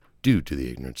Due to the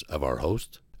ignorance of our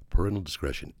host, parental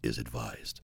discretion is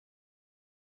advised.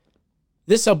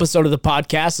 This episode of the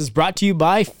podcast is brought to you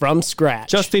by From Scratch.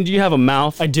 Justin, do you have a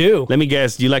mouth? I do. Let me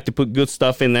guess. Do you like to put good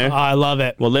stuff in there? Oh, I love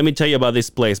it. Well, let me tell you about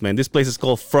this place, man. This place is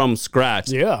called From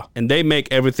Scratch. Yeah. And they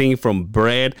make everything from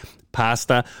bread,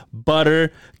 pasta,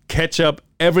 butter, ketchup.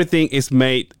 Everything is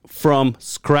made from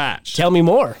scratch. Tell me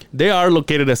more. They are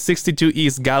located at 62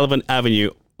 East Gallivan Avenue,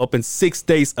 open 6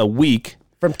 days a week.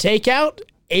 From takeout,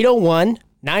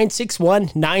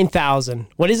 801-961-9000.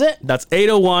 What is it? That's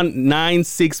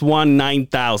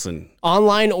 801-961-9000.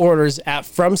 Online orders at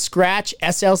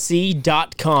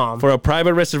FromScratchSLC.com. For a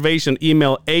private reservation,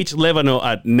 email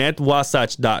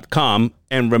hlevano@netwasatch.com.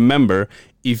 And remember,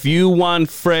 if you want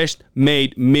fresh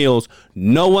made meals,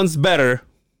 no one's better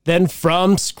Then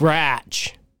From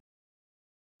Scratch.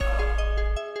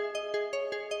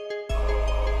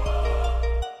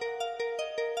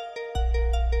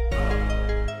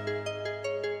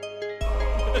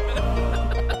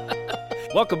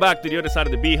 Welcome back to the other side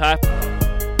of the beehive.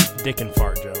 Dick and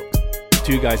fart joke.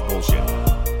 Two guys bullshit.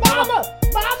 Mama!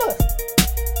 Mama!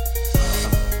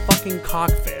 Fucking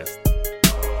cockfest.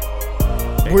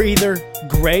 We're either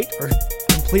great or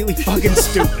completely fucking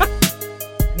stupid.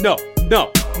 No.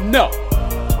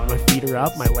 My feet are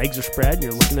up, my legs are spread, and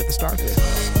you're looking at the starfish.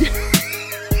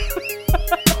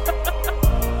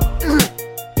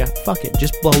 Yeah, fuck it.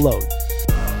 Just blow load.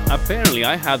 Apparently,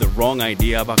 I had the wrong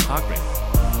idea about cock rings.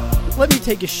 Let me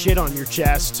take a shit on your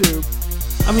chest, too.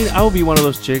 I mean, I would be one of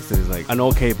those chicks that is like an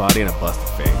okay body and a busted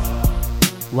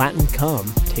face. Latin cum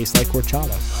tastes like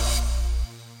horchata.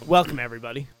 Welcome,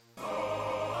 everybody.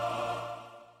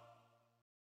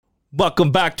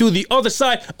 Welcome back to the other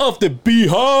side of the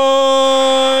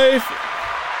beehive.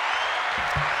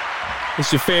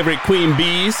 It's your favorite queen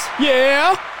bees.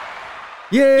 Yeah!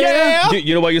 Yeah. Yeah.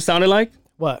 You know what you sounded like?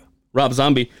 What? Rob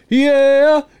Zombie.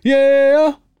 Yeah.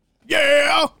 Yeah!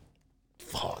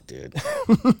 Fuck, dude.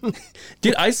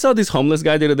 Dude, I saw this homeless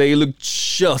guy the other day. He looked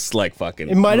just like fucking...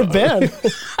 It might have been.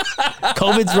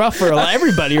 COVID's rough for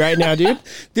everybody right now, dude.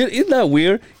 Dude, isn't that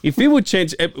weird? If he would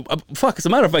change... fuck, as a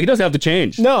matter of fact, he doesn't have to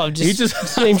change. No, he just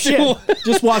same shit.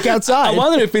 Just walk outside. I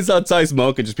wonder if it's outside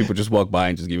smoking, just people just walk by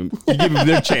and just give him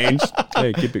their change.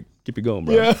 Hey, keep it going,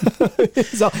 bro. Yeah.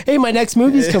 So, hey, my next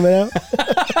movie's coming out.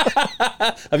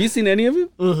 Have you seen any of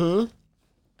it? Mm-hmm.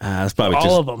 That's probably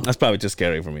All of them. That's probably just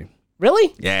scary for me.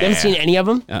 Really? Yeah. You haven't seen any of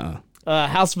them? Uh-uh.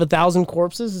 House of 1,000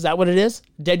 Corpses? Is that what it is?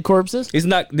 Dead corpses?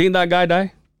 Didn't that guy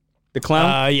die? The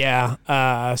clown?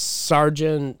 Yeah.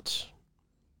 Sergeant...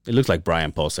 It looks like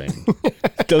Brian Posehn,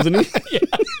 doesn't he? Yeah,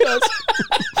 it does.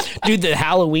 Dude, the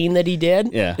Halloween that he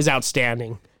did is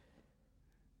outstanding.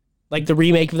 Like the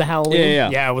remake of the Halloween?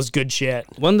 Yeah. Yeah, it was good shit.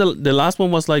 The last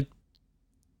one was like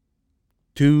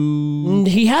 2...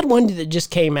 He had one that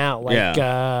just came out. Like,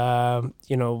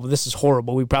 this is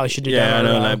horrible. We probably should have done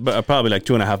I know, probably like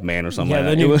 2.5 Men or something yeah,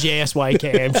 like the that. new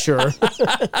JSYK, I'm sure.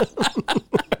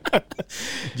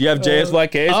 Do you have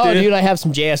JSYKs? Oh, dude, I have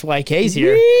some JSYKs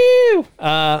here. Woo!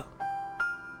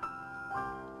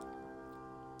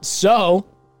 So,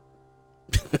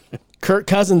 Kirk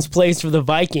Cousins plays for the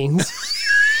Vikings.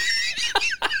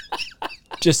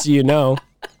 Just so you know.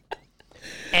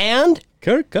 And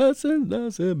Kirk Cousins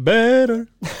does it better.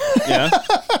 Yeah.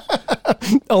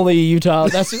 only Utah.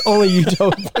 That's the only Utah.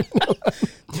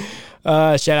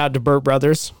 Shout out to Burt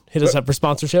Brothers. Hit us up for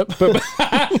sponsorship.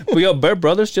 We got Bear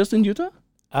Brothers just in Utah?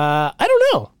 I don't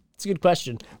know. It's a good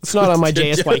question. It's not on my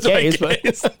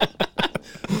JSYKs,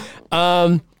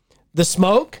 but the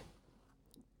smoke.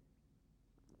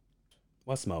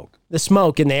 What smoke? The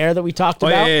smoke in the air that we talked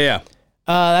about. Yeah.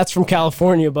 That's from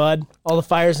California, bud. All the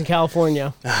fires in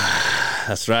California.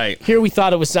 That's right. Here we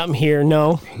thought it was something here.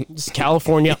 No, it's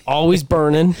California, always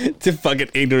burning. To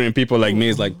fucking ignorant people like me,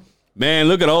 it's like, man,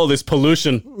 look at all this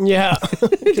pollution. Yeah,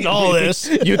 look at all this.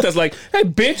 Utah's like, hey,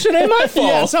 bitch, it ain't my fault.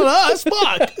 Yeah, it's not us.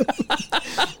 Fuck.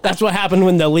 That's what happened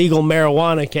when the legal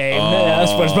marijuana came. Yeah,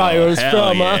 that's probably where it's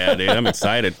from. Yeah, dude, I'm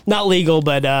excited. Not legal,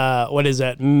 but what is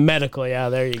it? Medical. Yeah,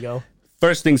 there you go.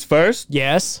 First things first.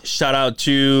 Yes. Shout out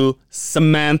to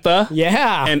Samantha.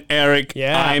 Yeah. And Eric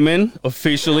Iman,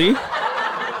 officially.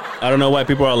 I don't know why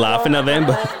people are laughing at them,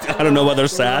 but I don't know why they're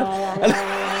sad.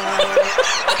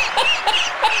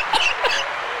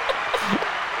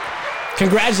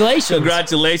 Congratulations.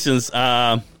 Congratulations.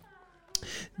 I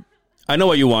know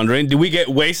what you're wondering. Did we get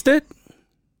wasted?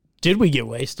 Did we get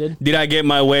wasted? Did I get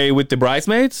my way with the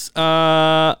bridesmaids?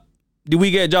 Did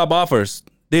we get job offers?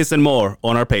 This and more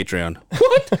on our Patreon.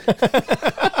 What?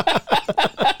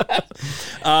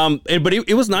 But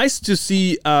it was nice to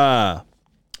see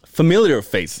familiar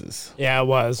faces. Yeah, it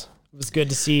was. It was good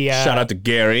to see. Shout out to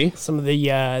Gary. Some of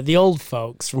the old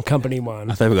folks from Company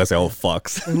One. I thought we were going to say old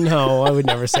fucks. No, I would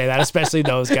never say that, especially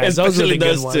those guys. Those are the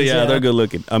good ones. Yeah, they're good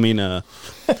looking. I mean,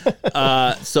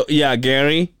 so yeah,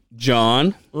 Gary,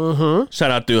 John.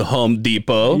 Shout out to Home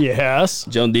Depot. Yes.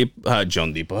 John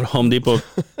Depot. Home Depot.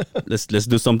 let's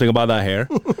do something about that hair.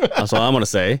 That's all I'm gonna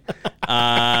say.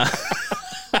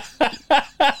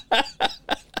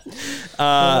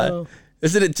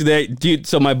 Isn't it today, dude?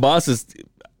 So my boss is,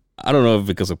 I don't know if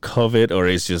because of COVID or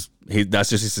it's just that's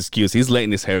just his excuse. He's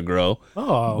letting his hair grow.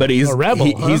 Oh, but he's a rebel.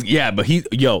 He's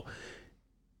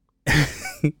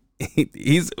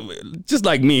just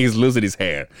like me. He's losing his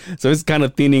hair, so it's kind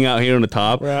of thinning out here on the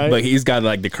top. Right. But he's got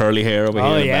like the curly hair over here.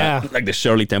 Oh yeah, like the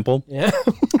Shirley Temple. Yeah.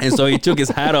 And so he took his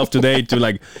hat off today to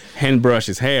like hand brush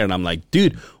his hair, and I'm like,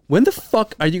 dude, when the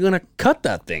fuck are you gonna cut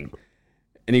that thing?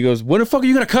 And he goes, when the fuck are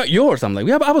you gonna cut yours? I'm like,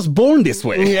 yeah, but I was born this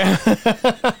way. Yeah.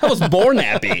 I was born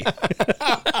happy.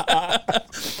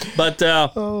 But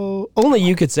only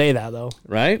you could say that though,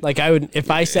 right? Like I would,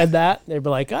 if I said that, they'd be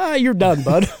like, you're done,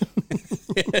 bud.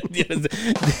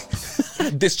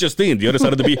 This just in, the other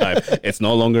side of the beehive. It's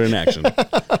no longer in action.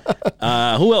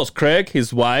 Who else? Craig,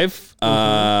 his wife.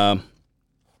 Like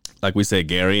we say,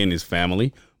 Gary and his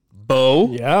family.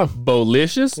 Bo. Yeah.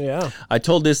 Bo-licious. Yeah. I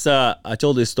told this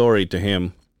story to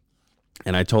him,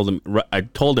 and I told him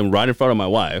right in front of my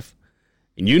wife,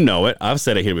 and you know it. I've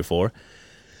said it here before.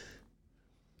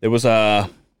 There was a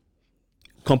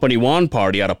Company One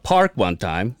party at a park one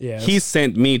time. Yes. He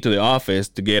sent me to the office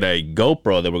to get a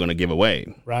GoPro that we're going to give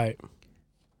away. Right.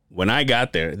 When I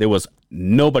got there was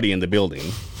nobody in the building.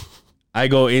 I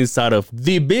go inside of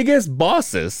the biggest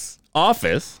boss's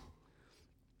office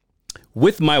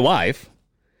with my wife.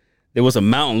 There was a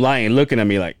mountain lion looking at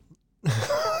me like,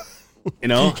 you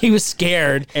know? He was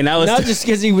scared. And I was not just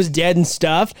because he was dead and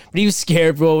stuff, but he was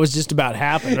scared for what was just about to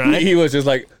happen, right? He was just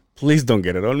like, please don't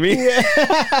get it on me.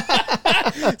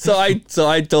 Yeah. So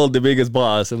I told the biggest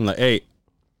boss, I'm like, hey,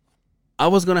 I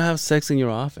was going to have sex in your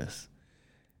office.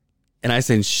 And I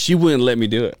said, she wouldn't let me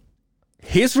do it.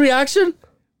 His reaction,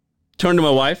 turned to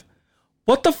my wife,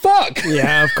 what the fuck?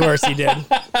 Yeah, of course he did.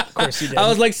 Of course he did. I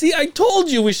was like, see, I told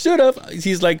you we should have.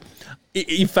 He's like,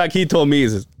 in fact, he told me, he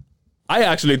says, I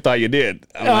actually thought you did.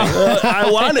 I'm like, well, I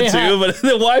wanted to, but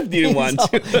the wife didn't want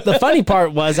to. The funny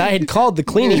part was I had called the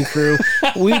cleaning crew.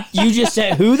 You just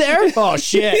said, who there? Oh,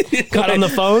 shit. Got on the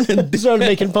phone and started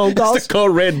making phone calls. It's the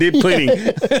Code Red deep cleaning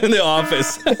in the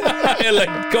office.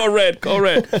 Like, Code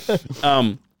Red.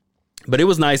 But it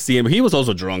was nice seeing him. He was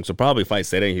also drunk, so probably if I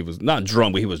said it, he was not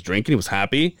drunk, but he was drinking. He was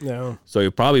happy. No. So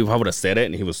if I would have said it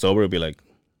and he was sober, it'd be like,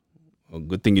 well,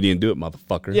 good thing you didn't do it,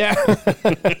 motherfucker. Yeah.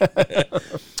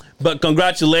 But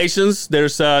congratulations.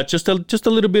 There's just a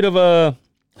little bit of a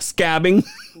scabbing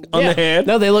on the head.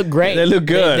 No, they look great. They look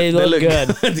good. They look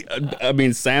good. I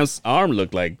mean, Sam's arm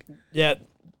looked like... Yeah.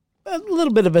 A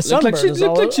little bit of a sunburn.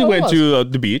 Looked like she went to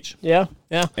the beach. Yeah,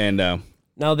 yeah. And...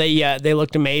 no, they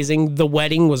looked amazing. The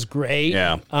wedding was great.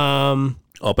 Yeah.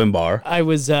 Open bar. I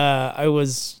was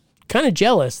kind of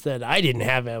jealous that I didn't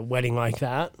have a wedding like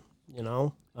that, you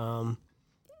know.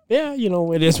 Yeah, you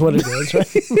know, it is what it is,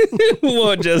 right?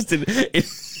 Well, Justin,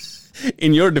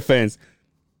 in your defense,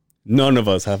 none of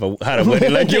us had a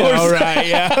wedding like yours. All right,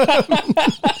 yeah.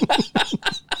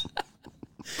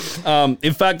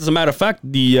 In fact, as a matter of fact,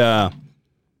 the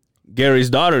Gary's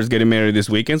daughter is getting married this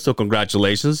weekend, so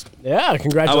congratulations. Yeah,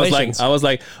 congratulations. I was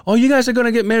like, oh, you guys are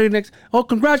gonna get married next. Oh,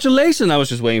 congratulations! I was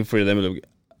just waiting for them to.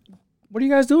 What are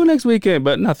you guys doing next weekend?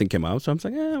 But nothing came out, so I'm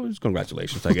like, well, just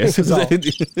congratulations, I guess.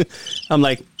 I'm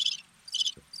like,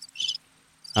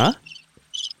 huh?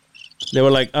 They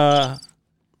were like,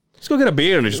 let's go get a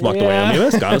beer, and they just walked away. I mean,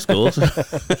 that's kind of cool.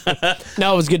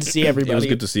 No, it was good to see everybody. It was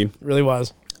good to see. It really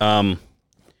was.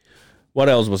 What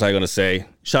else was I gonna say?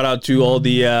 Shout out to all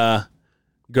the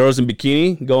girls in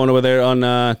bikini going over there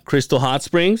on Crystal Hot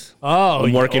Springs. Oh,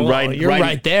 I'm working you're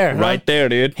right there. Huh? Right there,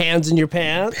 dude. Hands in your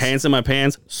pants. Hands in my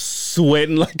pants.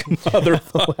 Sweating like a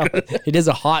motherfucker. It is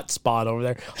a hot spot over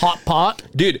there. Hot pot.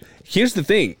 Dude, here's the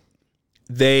thing.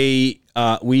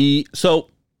 So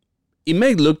it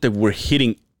may look that we're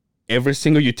hitting every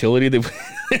single utility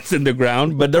that's in the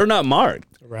ground, but they're not marked.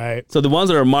 Right. So the ones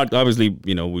that are marked, obviously,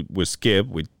 you know, we skip.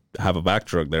 We have a back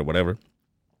truck there, whatever.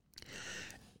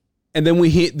 And then we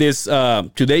hit this,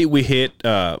 today we hit,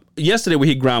 yesterday we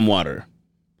hit groundwater.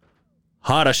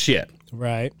 Hot as shit.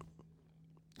 Right.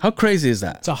 How crazy is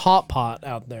that? It's a hot pot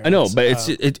out there. I know, but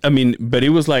but it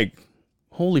was like,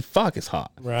 holy fuck, it's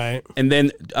hot. Right. And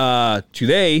then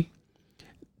today,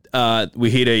 we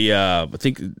hit I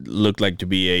think it looked like to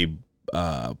be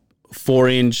a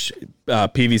 4-inch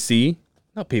PVC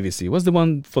not PVC. What's the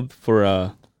one for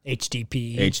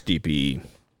HDP. HDP,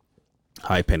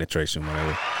 high penetration,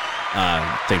 whatever.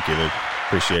 Thank you, dude.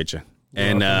 Appreciate you.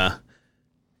 And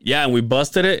yeah, and we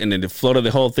busted it, and then it floated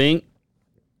the whole thing.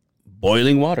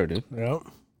 Boiling water, dude. Yep.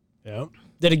 Yep.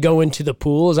 Did it go into the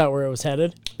pool? Is that where it was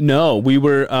headed? No, we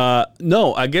were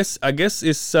no, I guess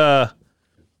it's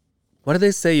what did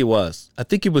they say it was? I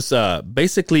think it was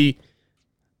basically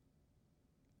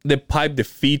the pipe that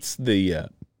feeds the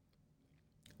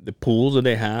pools that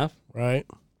they have. Right.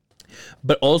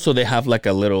 But also they have like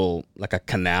a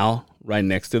canal right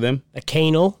next to them. A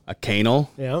canal. A canal.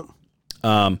 Yeah.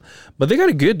 But they got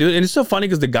it good, dude. And it's so funny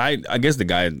because the guy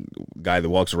that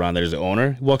walks around there is the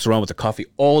owner. He walks around with the coffee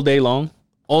all day long.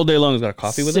 All day long he's got a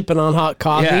coffee with him. Sipping on hot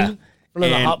coffee. Yeah. In front of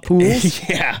the hot pools.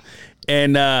 Yeah.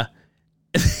 And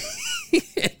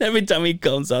every time he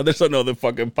comes out, there's another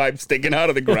fucking pipe sticking out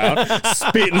of the ground,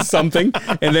 spitting something.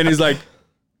 And then he's like,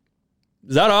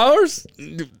 is that ours?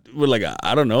 We're like,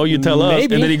 I don't know. You tell us.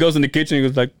 Maybe. And then he goes in the kitchen and he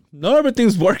goes like, no,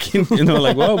 everything's working. You know,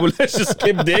 like, well, let's just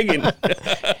keep digging.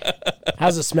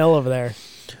 How's it smell over there?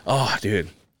 Oh, dude.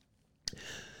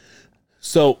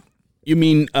 So, you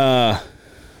mean from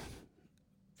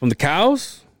the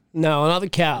cows? No, not the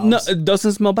cows. No, it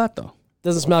doesn't smell bad, though.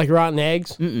 Doesn't smell like rotten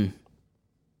eggs? Mm-mm.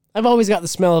 I've always got the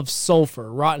smell of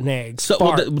sulfur, rotten eggs, So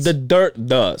well, farts. the dirt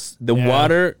does. The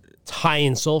water, It's high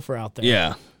in sulfur out there.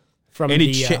 yeah. From And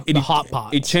the hot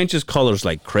pots. It changes colors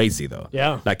like crazy, though.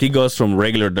 Yeah. Like, it goes from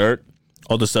regular dirt,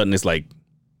 all of a sudden it's like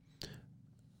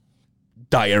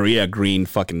diarrhea green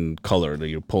fucking color that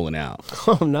you're pulling out.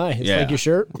 Oh, nice. Yeah. Like your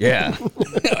shirt? Yeah.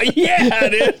 Yeah,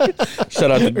 dude. Shout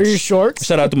out Or your shorts?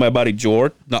 Shout out to my buddy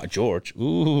George. Not George.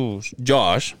 Ooh,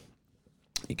 Josh.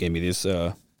 He gave me this.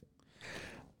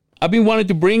 I've been wanting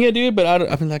to bring it, dude, but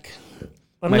I've been like,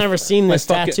 I've never seen this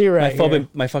tattoo right here.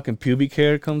 My fucking pubic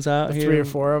hair comes out here. 3 or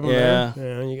 4 of them. Yeah.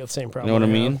 Yeah, you got the same You problem. know what I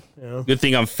have. mean? Yeah. Good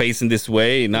thing I'm facing this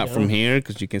way, not from here,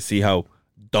 because you can see how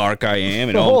dark I am.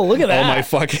 And Oh, look at all that. my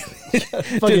fucking,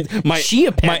 Fucking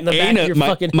chia pet in the back of your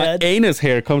fucking my head. anus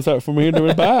hair comes out from here to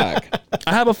the back.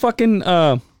 I have a fucking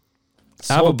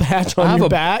Soul patch on your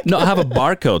back? No, I have a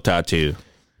barcode tattoo,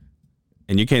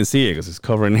 and you can't see it because it's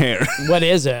covering hair. What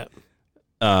is it?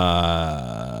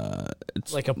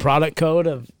 It's Like a product code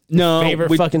of no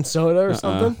favorite fucking soda or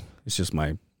something? It's just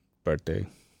my birthday.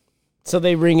 So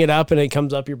they ring it up and it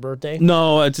comes up your birthday?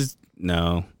 No, it's just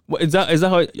no. What, is that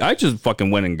how I just fucking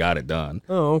went and got it done?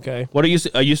 Oh, okay. What are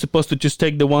you supposed to just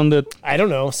take the one that? I don't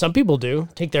know. Some people do.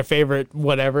 Take their favorite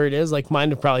whatever it is. Like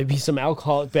mine would probably be some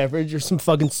alcoholic beverage or some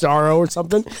fucking Starro or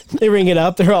something. They ring it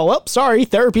up. They're all, oh, sorry,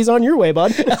 therapy's on your way,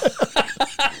 bud.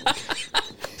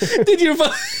 Did your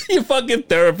fucking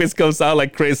therapist comes out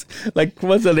like Chris? Like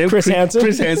what's the name? Chris Hansen?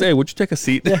 Chris Hansen. Hey, would you take a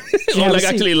seat? Yeah, Or have like a seat.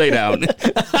 actually lay down.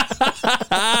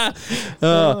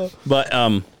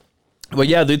 But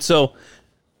yeah, dude. So,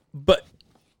 but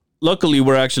luckily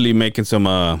we're actually making some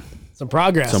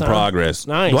progress. huh? progress.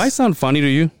 Nice. Do I sound funny to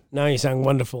you? Now you sound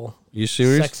wonderful. You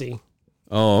serious? Sexy.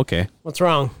 Oh, okay. What's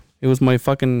wrong? It was my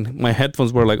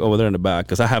headphones were like over there in the back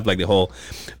because I have like the whole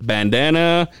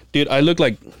bandana, dude. I look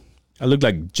like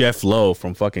Jeff Lowe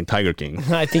from fucking Tiger King.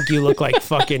 I think you look like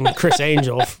fucking Chris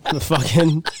Angel, the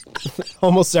fucking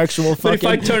homosexual But fucking if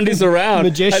I turn this around,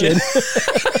 magician.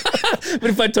 but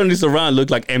if I turn this around, I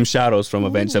look like M Shadows from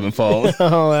Avenged Sevenfold.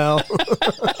 Oh, well.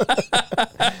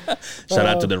 Shout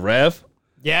out to the Rev.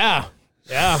 Yeah.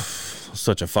 Yeah.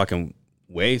 Such a fucking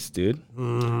waste, dude.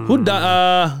 Who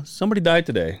died? Somebody died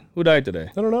today. Who died today?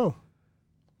 I don't know.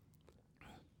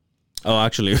 Oh,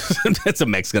 actually, that's a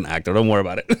Mexican actor. Don't worry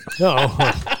about it.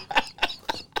 Oh.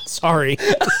 Sorry.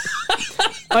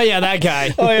 Oh, yeah, that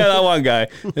guy. Oh yeah, that one guy.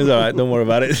 It's all right. Don't worry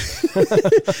about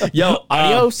it. Yo,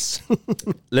 Adios.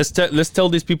 let's tell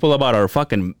these people about our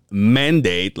fucking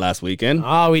mandate last weekend.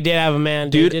 Oh, we did have a man,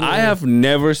 Dude, didn't I we? have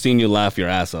never seen you laugh your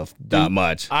ass off that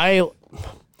much. I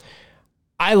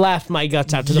laughed my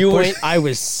guts out to the You were- point I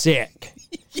was sick.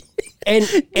 And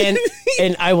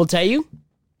I will tell you,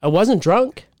 I wasn't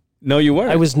drunk. No, you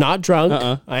weren't. I was not drunk.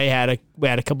 Uh-uh. We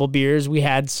had a couple beers. We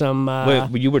had some. Wait,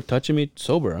 you were touching me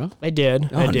sober, huh? I did.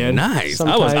 Oh, I did. Nice. I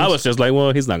Sometimes. was just like,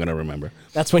 well, he's not gonna remember.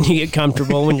 That's when you get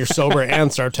comfortable when you're sober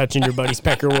and start touching your buddy's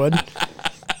peckerwood.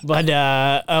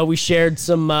 But we shared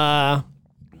some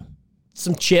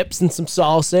chips and some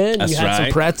salsa. And That's you had some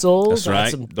right. pretzels. That's I had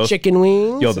right. some Those- chicken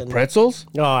wings. Yo, the and- pretzels?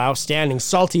 Oh, outstanding.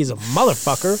 Salty as a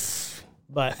motherfucker.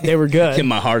 But they were good. In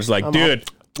my heart's like, dude,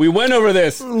 we went over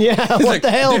this. Yeah, what like,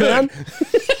 the hell, dude. man?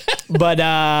 But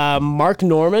Mark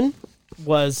Norman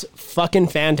was fucking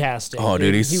fantastic. Oh,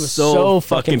 dude, he was so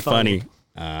fucking funny.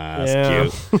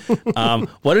 That's cute.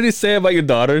 What did he say about your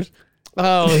daughters?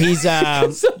 Oh, he's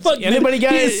anybody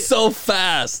got He's so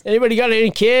fast. anybody got any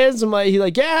kids? I'm like, he's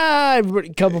like, yeah. Everybody,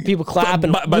 a couple people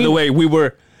clapping. By the way, we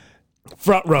were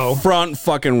front row. front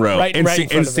fucking row, Right in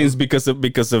front of since because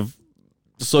of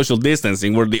social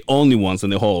distancing, we're the only ones in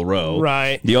the whole row.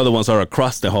 Right. The other ones are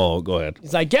across the hall. Go ahead.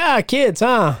 He's like, yeah, kids,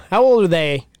 huh? How old are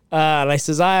they? And I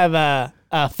says, I have a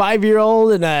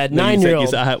 5-year-old and a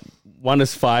 9-year-old. One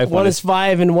is 5. One is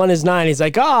 5 and one is 9. He's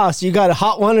like, so you got a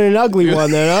hot one and an ugly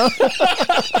one then, huh?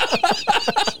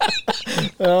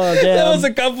 Oh, damn. There was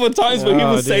a couple of times where he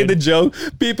would say the joke,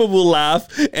 people will laugh,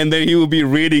 and then he would be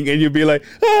reading, and you'd be like,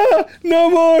 no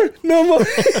more.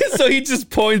 So he just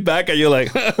points back at you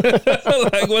like,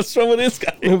 like, what's wrong with this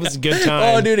guy? It was a good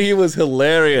time. Oh, dude, he was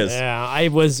hilarious. Yeah, I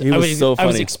was so I was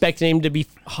funny. expecting him to be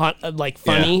hot, like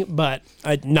funny, but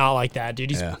not like that,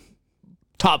 dude. He's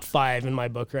top 5 in my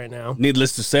book right now.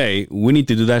 Needless to say, we need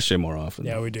to do that shit more often.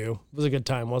 Yeah, we do. It was a good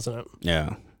time, wasn't it?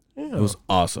 Yeah. It was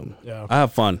awesome. Yeah. I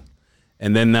have fun.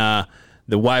 And then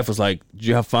the wife was like, did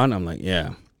you have fun? I'm like,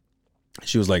 yeah.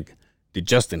 She was like, did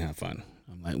Justin have fun?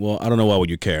 I'm like, well, I don't know why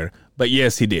would you care. But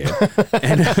yes, he did.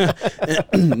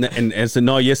 and so,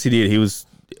 no, yes, he did. He was,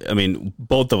 I mean,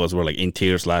 both of us were like in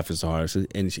tears laughing so hard.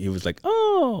 And he was like,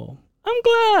 oh, I'm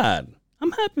glad.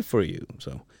 I'm happy for you.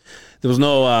 So there was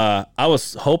no, I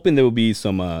was hoping there would be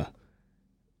some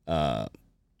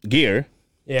gear.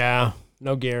 Yeah.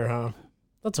 No gear, huh?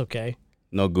 That's okay.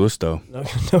 No gusto. No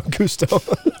gusto.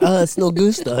 It's no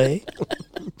gusto, eh?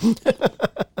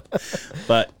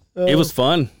 But it was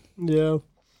fun. Yeah.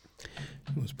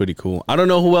 It was pretty cool. I don't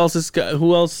know who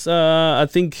else. I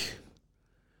think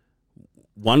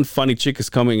one funny chick is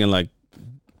coming in like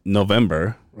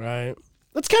November. Right.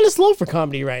 That's kind of slow for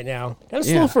comedy right now. Kind of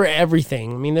slow Yeah. for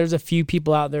everything. I mean, there's a few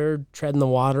people out there treading the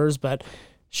waters, but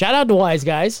shout out to Wise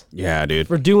Guys Yeah, dude.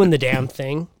 for doing the damn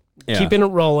thing, Yeah. keeping it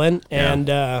rolling. And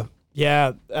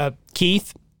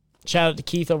Keith, shout out to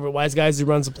Keith over at Wise Guys who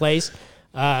runs the place.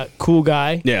 Cool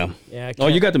guy. Yeah. Yeah. Oh,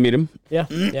 you got to meet him. Yeah.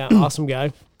 Yeah. Awesome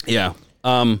guy. Yeah.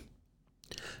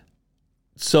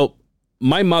 So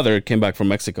my mother came back from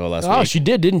Mexico last week. Oh, she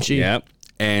did, didn't she? Yeah.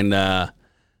 And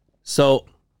so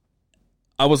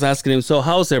I was asking him, so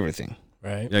how's everything?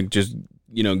 Right. Like, just,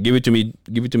 give it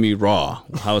to me raw.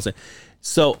 How is it?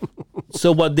 So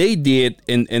what they did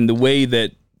in the way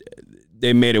that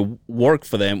they made it work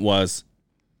for them was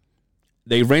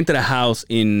they rented a house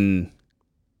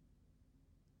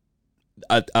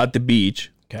at the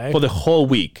beach Okay. for the whole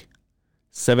week,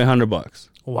 $700.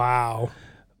 Wow.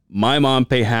 My mom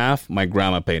paid half, my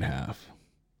grandma paid half.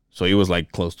 So it was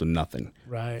like close to nothing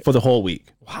Right. for the whole week.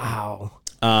 Wow.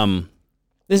 Um,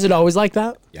 Is it always like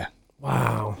that? yeah.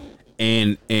 Wow.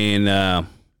 And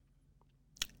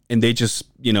they just,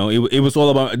 it was all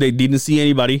about, they didn't see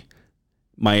anybody.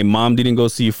 My mom didn't go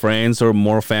see friends or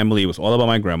more family. It was all about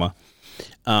my grandma.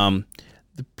 The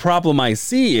problem I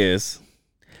see is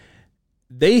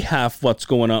they have what's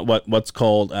going on, what's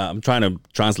called, I'm trying to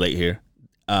translate here.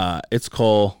 It's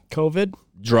called COVID?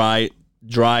 dry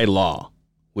law,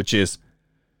 which is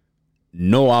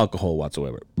no alcohol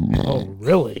whatsoever. Oh,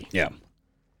 really? Yeah.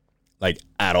 Like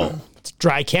at all. It's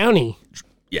Dry County.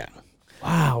 Yeah.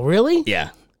 Wow, really? Yeah.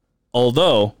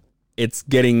 Although it's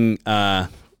getting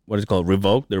what is it called?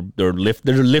 Revoked. They're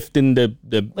lifting the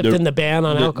Lifting the ban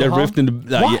on alcohol? They're lifting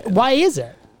the Why is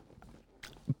it?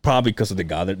 probably because of the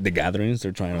gatherings.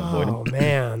 They're trying to avoid Oh, them.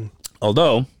 man.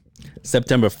 Although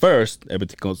September 1st,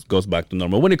 everything goes back to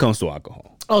normal when it comes to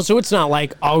alcohol. Oh, so it's not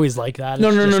like always like that. No,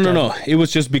 It's no, no, just, no, no. It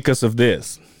was just because of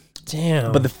this.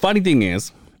 Damn. But the funny thing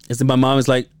is that my mom is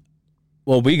like,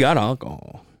 well, we got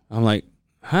alcohol. I'm like,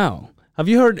 how?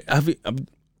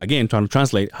 Again, trying to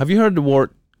translate, have you heard the word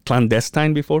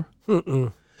clandestine before?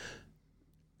 Mm-mm.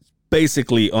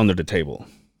 Basically under the table.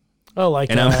 Oh, like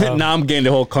And now I'm getting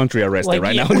the whole country arrested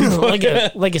right now.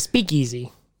 like a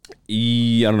speakeasy.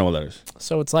 I don't know what that is.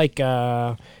 So it's like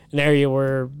an area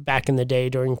where back in the day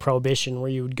during Prohibition, where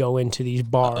you would go into these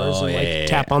bars and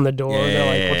tap on the door. Yeah, They're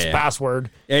like, yeah, "What's the yeah. password?"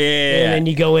 Yeah. And then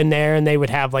you go in there, and they would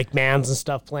have like bands and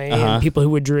stuff playing, and people who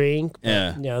would drink.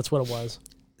 Yeah. Yeah, that's what it was.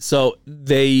 So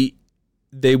they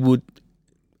would,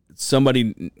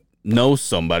 somebody knows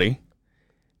somebody,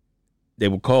 they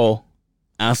would call,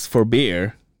 ask for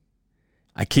beer.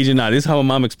 I kid you not, this is how my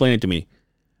mom explained it to me.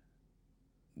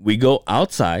 We go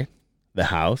outside the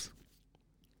house,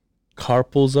 car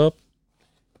pulls up,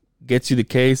 gets you the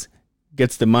case,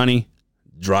 gets the money,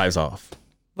 drives off.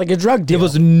 Like a drug deal. There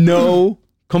was no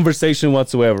conversation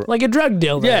whatsoever. like a drug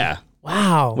deal. Then. Yeah,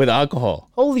 Wow. with alcohol.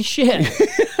 Holy shit.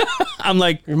 I'm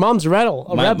like, Your mom's a rebel.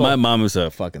 my mom is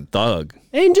a fucking thug.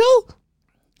 Angel?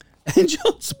 And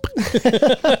Jones,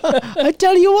 I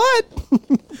tell you what,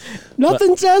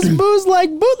 nothing says booze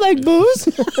like bootleg booze.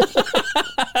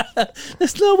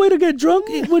 there's no way to get drunk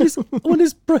when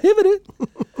it's prohibited.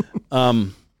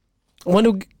 Wonder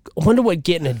what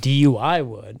getting a DUI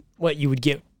would. What you would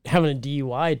get having a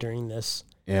DUI during this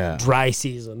dry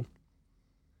season.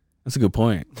 That's a good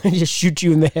point. They just shoot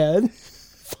you in the head.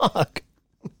 Fuck.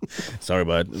 Sorry,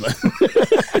 bud.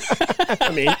 I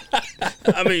mean,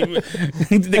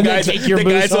 the guys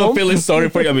booze are home? feeling sorry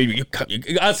for you. I mean,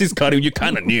 as he's cutting, you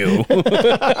kind of knew.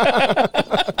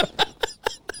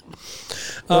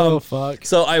 Oh fuck.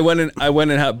 So I went and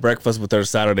had breakfast with her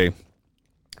Saturday,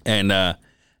 and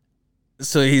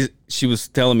so she was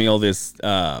telling me all this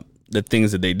the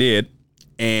things that they did,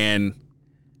 and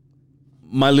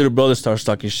my little brother starts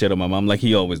talking shit on my mom like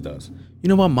he always does. You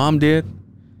know what mom did?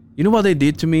 You know what they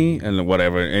did to me? And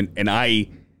whatever. And I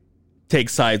take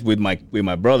sides with my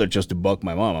brother just to buck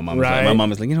my mom. My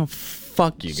mom is like,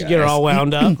 fuck you guys. You get her all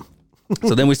wound up.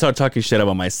 So then we start talking shit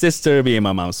about my sister being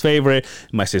my mom's favorite.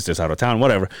 My sister's out of town,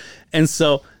 whatever. And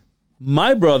so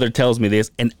my brother tells me this,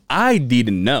 and I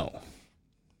didn't know.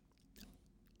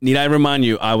 Need I remind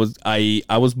you, I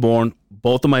was born,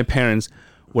 both of my parents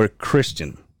were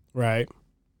Christian. Right.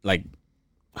 Like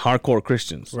hardcore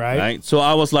Christians. Right. So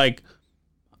I was like,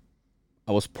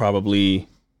 I was probably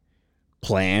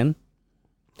planned.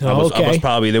 I was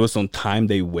probably, there was some time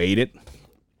they waited.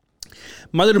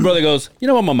 My little brother goes, you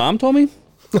know what my mom told me?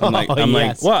 I'm like,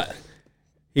 what?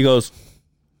 He goes,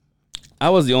 I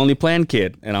was the only planned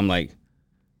kid. And I'm like,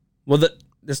 well,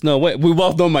 there's no way. We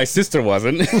both know my sister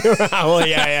wasn't. Well,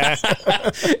 yeah.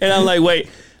 And I'm like, wait.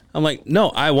 I'm like, no,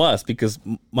 I was, because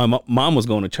my mom was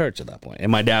going to church at that point,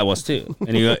 and my dad was too.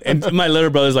 And and my little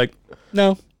brother's like,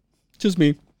 no, just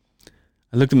me.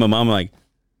 I looked at my mom like,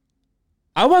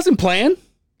 I wasn't playing.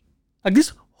 Like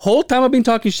this whole time I've been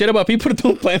talking shit about people that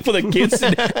don't plan for the kids.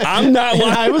 And I'm not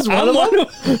one. I was one of them.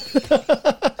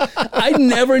 I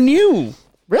never knew.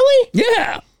 Really?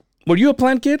 Yeah. Were you a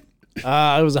planned kid?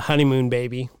 I was a honeymoon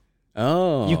baby.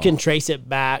 Oh. You can trace it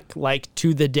back like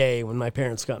to the day when my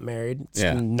parents got married. It's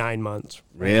 9 months.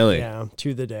 Really? Yeah,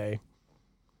 to the day.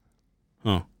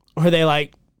 Huh. Or they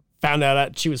like found out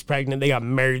that she was pregnant. They got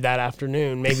married that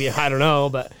afternoon. Maybe, I don't know,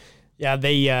 but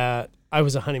yeah, I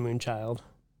was a honeymoon child.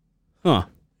 Huh.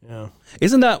 Yeah.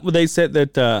 Isn't that what they said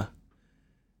that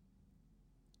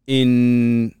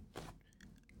in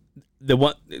the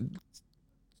one,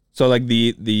 so like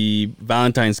the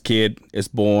Valentine's kid is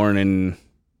born in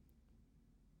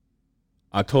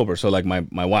October. So like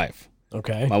my wife.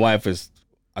 Okay. My wife is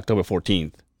October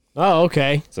 14th. Oh,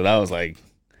 okay. So that was like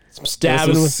Some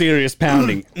stabbing some with serious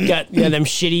pounding. got them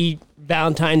shitty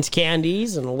Valentine's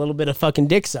candies and a little bit of fucking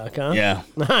dick suck, huh? Yeah.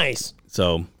 Nice.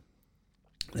 So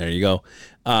there you go.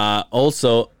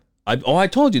 Also, I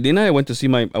told you, didn't I? I went to see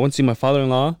my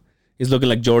father-in-law. He's looking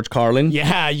like George Carlin.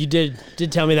 Yeah, you did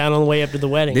tell me that on the way up to the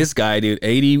wedding. This guy, dude,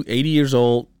 80 years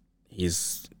old.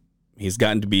 He's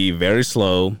gotten to be very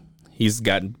slow. He's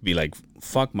gotten to be like,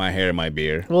 fuck my hair and my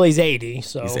beard. Well, he's 80,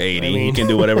 so He's 80. I mean, He can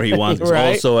do whatever he wants. He's Right.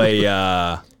 also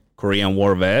a Korean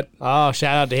War vet. Oh,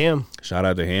 shout out to him. Shout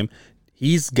out to him.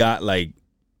 He's got like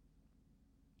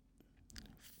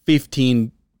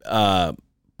 15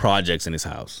 projects in his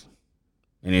house.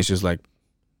 And it's just like,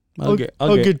 I'll get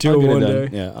to it one day.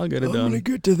 Yeah, I'll get it done. I'm gonna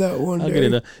get to that one I'll day. get it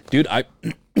done. Dude, I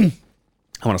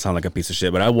want to sound like a piece of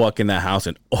shit, but I walk in that house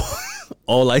and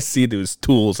all I see is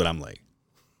tools, and I'm like,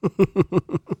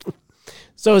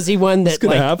 So is he one that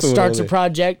gonna like happen starts a with it.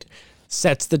 project,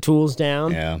 sets the tools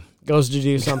down, yeah. goes to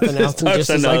do something else, and Starts just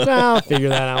is another. like, well, I'll figure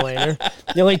that out later.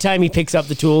 The only time he picks up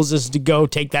the tools is to go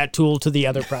take that tool to the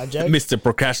other project. Mr.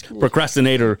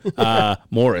 Procrastinator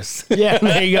Morris. Yeah,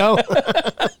 there you go.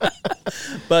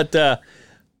 But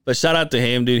shout out to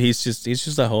him, dude. He's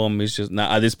just at home. He's just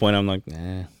not at this point. I'm like,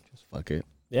 just fuck it.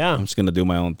 Yeah. I'm just gonna do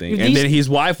my own thing. Dude, And then his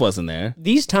wife wasn't there.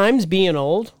 These times being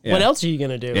old, Yeah. what else are you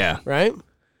gonna do? Yeah. Right?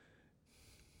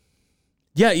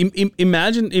 Yeah,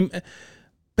 imagine.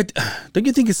 But don't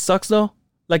you think it sucks though?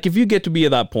 Like if you get to be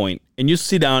at that point and you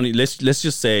sit down, let's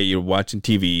just say you're watching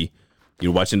TV,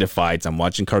 you're watching the fights, I'm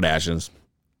watching Kardashians,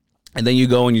 and then you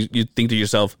go and you think to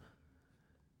yourself,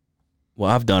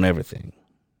 well, I've done everything.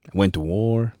 I went to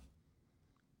war.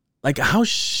 Like how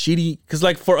shitty? Because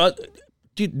like for us,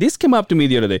 dude, this came up to me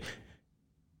the other day.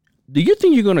 Do you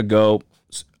think you're gonna go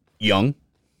young?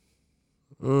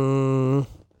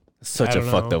 Such I a don't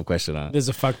fucked know. up question, huh? This is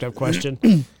a fucked up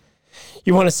question.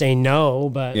 You want to say no,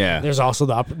 but Yeah. there's also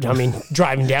driving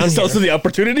down It's here. also the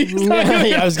opportunity.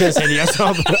 Yeah, I was going to say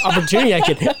the opportunity I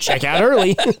could check out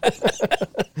early.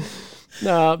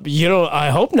 No, I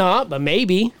hope not, but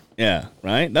maybe. Yeah,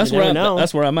 right. That's You where never know.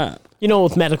 that's where I'm at. You know,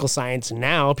 with medical science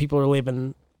now, people are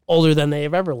living older than they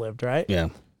have ever lived, right? Yeah.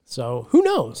 So who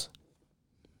knows?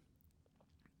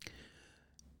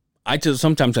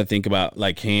 Sometimes I think about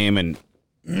like him and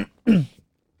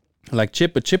like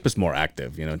Chip, but Chip is more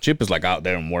active. You know, Chip is like out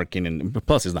there and working, and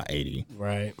plus he's not 80.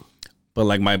 Right. But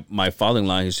like my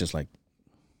father-in-law, he's just like,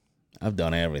 I've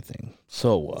done everything.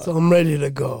 So what? So I'm ready to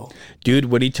go. Dude,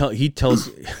 what he tells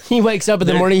He wakes up in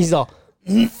the morning, he's all,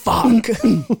 fuck.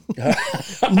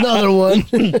 Another one.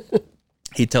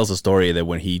 he tells a story that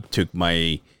when he took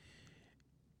my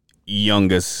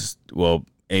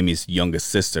Amy's youngest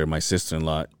sister, my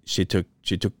sister-in-law, he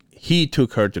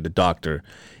took her to the doctor,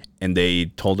 and they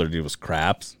told her it was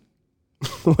crabs.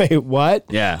 Wait, what?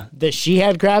 Yeah, That she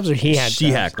had crabs or he had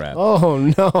she crabs? had crabs. Oh,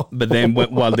 no. But then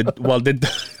while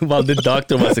the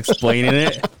doctor was explaining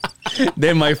it,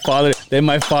 then my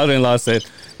father-in-law said,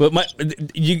 "Well,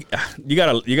 you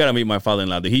gotta meet my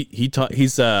father-in-law.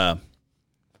 He's I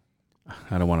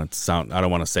don't want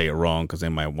to say it wrong because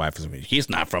then my wife is. He's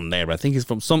not from there, but I think he's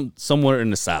from somewhere in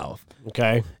the South.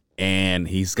 Okay. And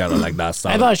he's got like that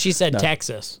South. I thought she said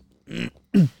Texas.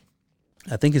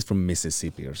 I think he's from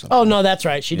Mississippi or something. Oh, no, that's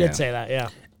right. She Yeah. did say that, yeah.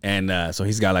 And so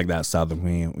he's got like that Southern.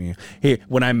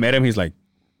 When I met him, he's like,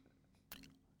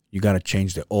 "You got to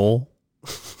change the oil."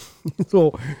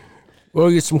 So, we'll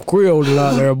get some Creole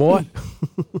out there, boy.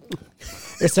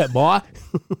 It's that boy.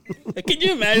 Can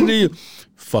you imagine you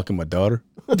fucking my daughter?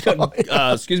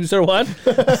 Excuse me, sir. What?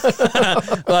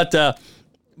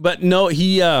 But no,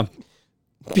 he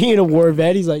Being a war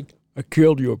vet, he's like, I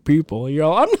killed your people. You're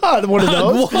all, I'm not one of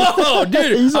those. whoa,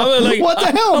 dude! I was like, what the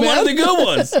hell, I'm man? one of the good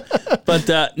ones.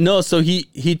 But no, so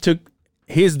he took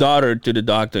his daughter to the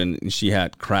doctor, and she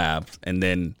had crabs, and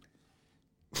then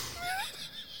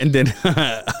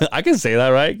I can say that,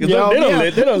 right? 'Cause Yeah,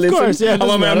 they don't listen. Of course, yeah, it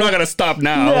doesn't I'm not matter. gonna stop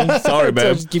now. Yeah. Sorry, So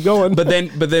babe. just keep going. But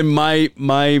then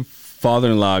my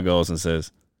father-in-law goes and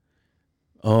says,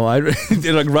 "Oh, like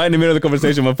right in the middle of the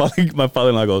conversation, my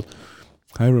father-in-law goes,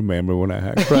 I remember when I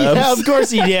had crabs." Yeah, of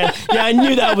course he did. Yeah, I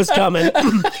knew that was coming.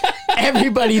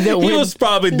 Everybody that He went, was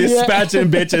probably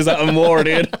dispatching bitches on war,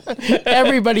 dude.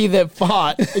 everybody that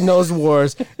fought in those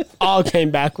wars all came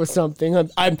back with something.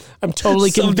 I'm totally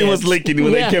Something convinced. was leaking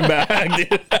when Yeah. they came back,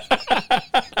 dude.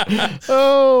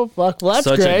 Oh fuck! Well, that's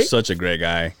great. Such a great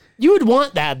guy. You would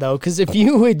want that though, because if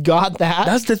you had got that,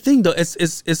 That's the thing, though.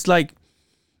 It's like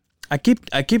I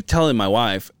keep telling my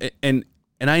wife, and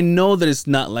I know that it's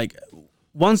not like.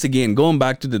 Once again, going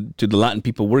back to the Latin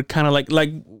people, we're kind of like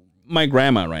my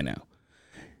grandma right now.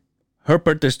 Her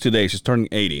birthday's today. She's turning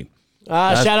 80.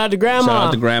 shout out to grandma. Shout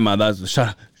out to grandma.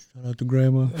 Shout out to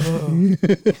grandma.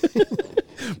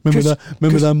 Remember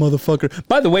that motherfucker.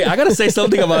 By the way, I gotta say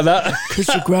something about that. Kiss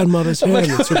your grandmother's hand.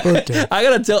 It's her birthday. I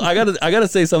gotta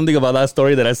say something about that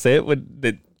story that I said with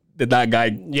that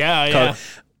guy. Yeah.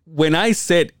 When I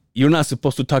said you're not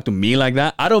supposed to talk to me like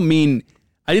that, I didn't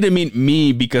mean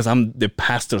me because I'm the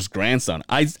pastor's grandson.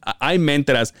 I meant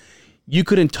that as you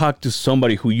couldn't talk to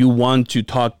somebody who you want to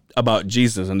talk about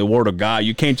Jesus and the Word of God.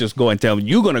 You can't just go and tell them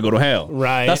you're gonna go to hell.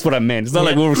 Right. That's what I meant. It's not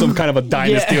like we were some kind of a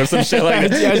dynasty or some shit like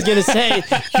that. I was gonna say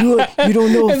you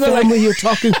don't know what family you're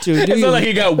talking to, do It's you? not like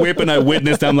he got whipped and I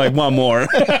witnessed. I'm like, one more.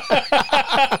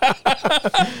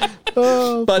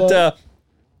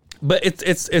 But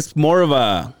it's more of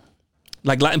a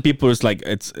like Latin people is like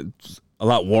it's a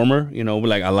lot warmer, you know,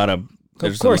 like a lot of.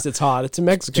 Of course, it's hot. It's in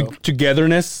Mexico.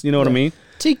 Togetherness, you know what I mean?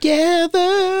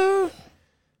 Together,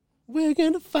 we're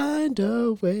gonna find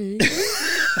a way.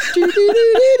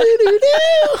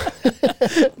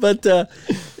 But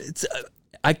it's.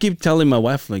 I keep telling my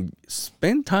wife, like,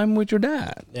 spend time with your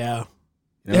dad. Yeah.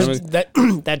 You know what I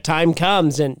mean? That time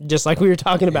comes, and just like we were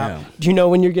talking about, Yeah. do you know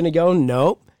when you're gonna go?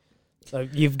 Nope. So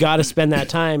you've got to spend that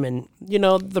time, and you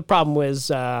know the problem was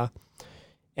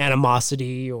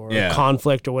animosity or Yeah.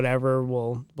 conflict or whatever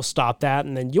will stop that,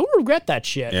 and then you'll regret that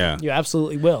shit. Yeah. You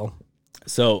absolutely will.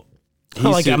 So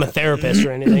Not like I'm a therapist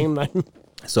or anything. I'm not-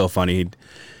 so funny.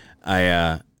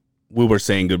 We were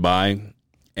saying goodbye,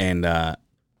 and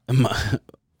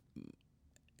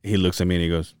he looks at me and he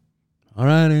goes, "All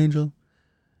right, Angel."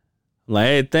 I'm like,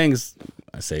 "Hey, thanks."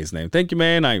 I say his name. "Thank you,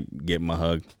 man." I give him a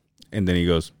hug, and then he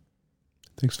goes,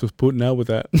 "Thanks for putting out with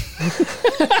that."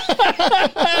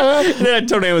 And then I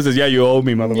told him and says, "Yeah, you owe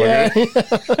me,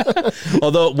 motherfucker." yeah.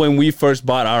 Although when we first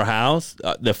bought our house,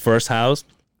 the first house,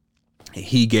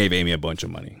 he gave Amy a bunch of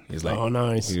money. He's like, Oh,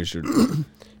 nice. You should,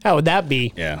 How would that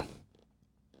be? yeah,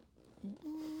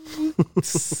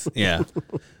 yeah."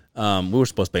 We were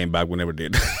supposed to pay him back. We never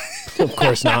did. Of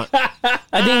course not.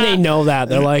 I think they know that.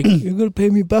 They're like, you're going to pay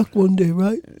me back one day,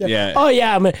 right? Yeah. Oh,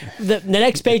 yeah. The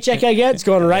next paycheck I get is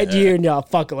going right to you. And y'all,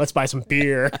 fuck it. Let's buy some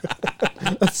beer.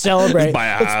 Let's celebrate. buy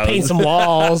a Let's house. paint some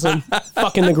walls and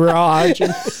fuck in the garage.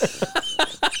 And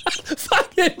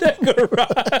Fuck in the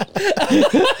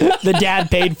garage. the dad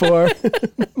paid for.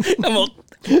 I'm all,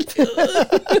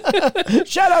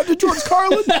 Shout out to George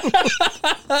Carlin.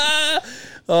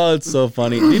 oh, it's so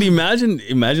funny. Dude,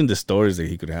 imagine the stories that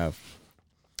he could have.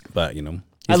 But, you know.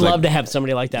 I'd love to have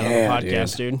somebody like that on the Yeah,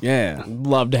 podcast, dude. Yeah.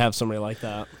 Love to have somebody like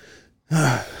that.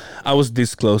 I was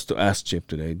this close to ask Chip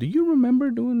today. Do you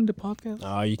remember doing the podcast?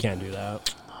 Oh, you can't do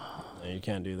that. No, you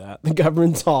can't do that. The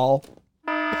governance hall.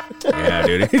 Yeah,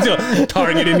 dude. He's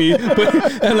targeting me.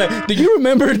 But I'm like, do you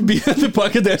remember behind the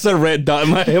pocket there's a red dot in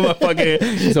my fucking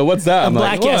head? So what's that? A I'm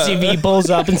black like, what? SUV pulls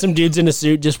up and some dudes in a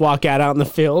suit just walk out in the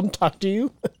field and talk to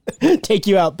you. Take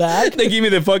you out back. They give me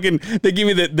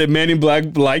the man in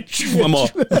black light. I'm all,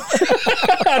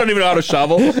 I don't even know how to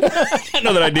shovel. I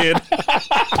know that I did.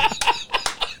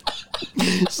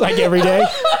 It's like every day.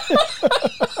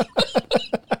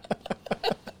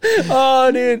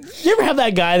 Oh, dude. You ever have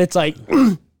that guy that's like,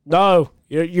 no,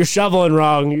 you're shoveling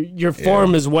wrong. Your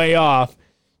form is way off.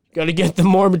 Got to get the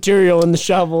more material in the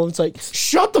shovel. It's like,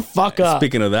 shut the fuck up.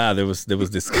 Speaking of that, there was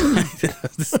this guy. There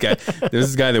was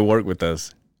this guy that worked with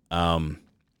us, and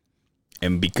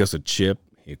because of Chip,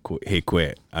 he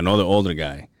quit. Another older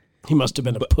guy. He must have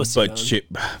been a pussy.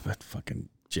 But fucking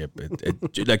Chip,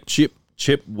 like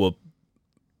Chip will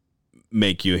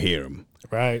make you hear him.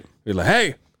 Right. You're like,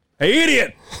 hey,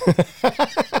 idiot!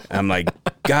 I'm like,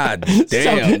 God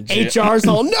damn, So, Chip. HR's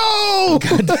all, no!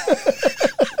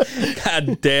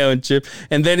 God damn, Chip.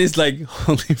 And then it's like,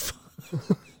 holy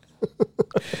fuck.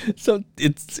 So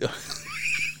it's,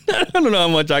 I don't know how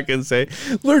much I can say.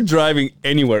 We're driving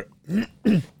anywhere.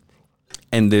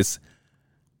 And this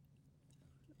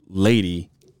lady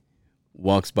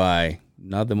walks by,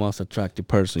 not the most attractive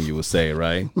person you would say,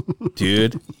 right?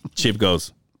 Dude, Chip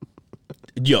goes,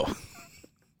 yo.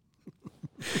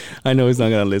 I know he's not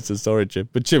going to listen. Sorry, Chip.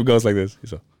 But Chip goes like this.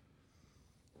 He's like,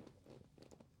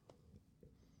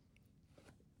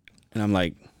 and I'm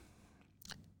like,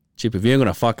 Chip, if you ain't going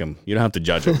to fuck him, you don't have to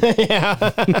judge him.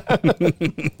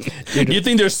 Dude, you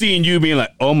think they're seeing you being like,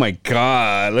 oh my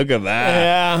God, look at that.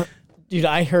 Yeah. Dude,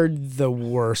 I heard the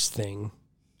worst thing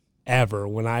ever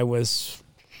when I was...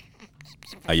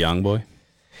 A young boy?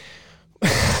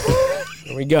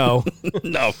 Here we go.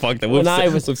 No, fuck that.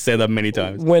 We've said that many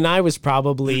times. When I was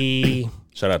probably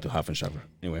Shout out to Hoffenschaffer.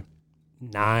 Anyway.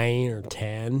 9 or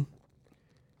 10,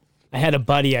 I had a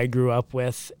buddy I grew up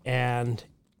with, and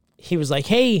he was like,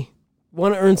 hey,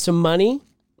 want to earn some money?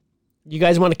 You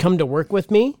guys want to come to work with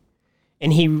me?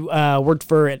 And he worked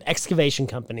for an excavation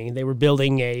company. They were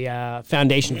building a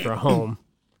foundation for a home.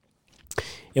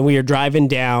 And we were driving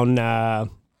down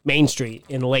Main Street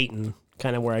in Layton,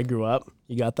 kind of where I grew up.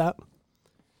 You got that?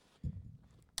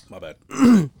 My bad.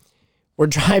 We're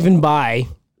driving by,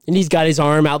 and he's got his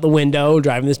arm out the window,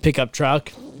 driving this pickup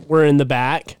truck. We're in the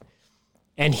back,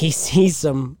 and he sees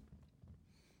some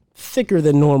thicker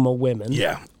than normal women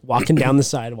walking down the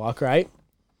sidewalk, right?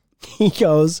 He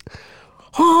goes,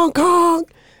 honk,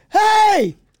 honk,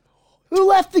 hey, who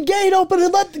left the gate open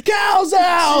and let the cows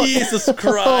out? Jesus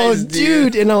Christ, Oh,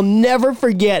 dude, and I'll never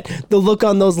forget the look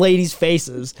on those ladies'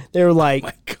 faces. They were like,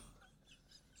 My God.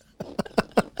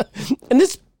 and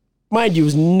this, mind you,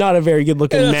 was not a very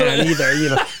good-looking man either. You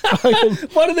know,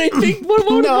 What do they think?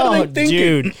 What no, are they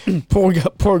thinking? dude,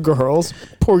 poor girls,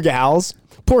 poor gals,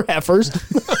 poor heifers.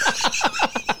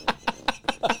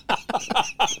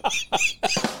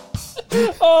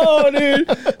 Oh, dude.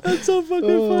 That's so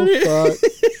fucking funny.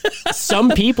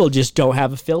 Some people just don't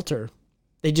have a filter.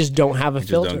 They just don't have a Just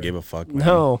filter. don't give a fuck, man.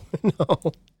 No.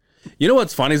 You know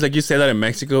what's funny is like you say that in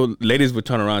Mexico, ladies would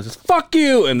turn around and say, fuck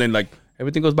you. And then like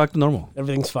everything goes back to normal.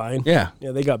 Everything's fine. Yeah.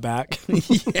 Yeah, they got back.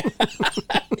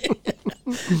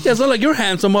 Yeah, so like you're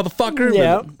handsome, motherfucker.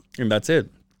 Yeah. And that's it.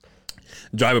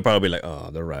 Driver probably like, oh,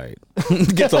 they're right.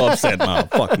 Gets all upset. Oh,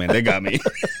 fuck, man. They got me.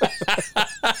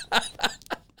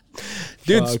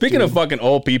 Dude, speaking of fucking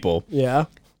old people, Yeah.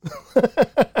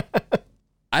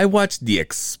 I watched The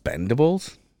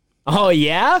Expendables. Oh,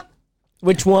 yeah?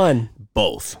 Which one?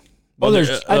 Both. Oh, I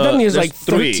think there's like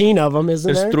 13 of them,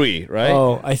 isn't there? There's 3, right?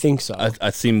 Oh, I think so.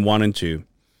 I've seen 1 and 2.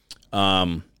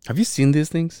 Have you seen these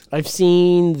things? I've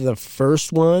seen the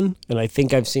first one, and I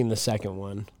think I've seen the second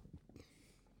one.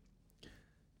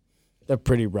 They're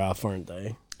pretty rough, aren't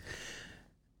they?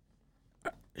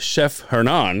 Chef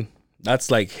Hernan,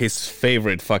 that's like his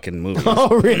favorite fucking movie.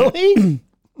 Oh, really?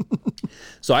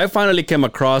 So I finally came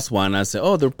across one. I said,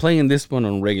 "Oh, they're playing this one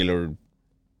on regular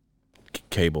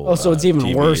cable." Oh, so it's even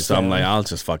TV. worse. So I'm then. like, I'll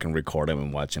just fucking record them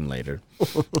and watch them later,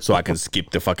 so I can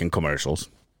skip the fucking commercials.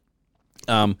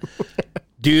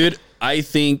 Dude, I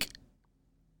think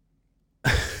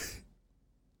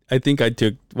I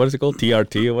took, what is it called?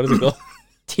 TRT or what is it called?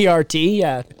 TRT,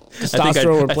 yeah.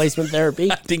 Testosterone replacement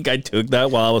therapy. I think I took that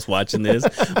while I was watching this.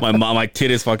 My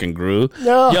titties fucking grew.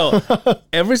 No. Yo,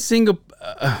 every single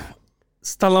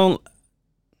Stallone,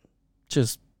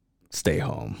 just stay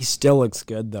home. He still looks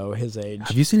good, though, his age.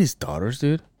 Have you seen his daughters,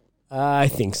 dude? I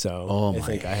think so. Oh, I my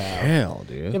think I have. hell,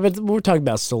 dude. Yeah, but we're talking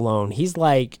about Stallone. He's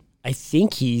like, I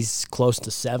think he's close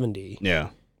to 70. Yeah.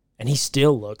 And he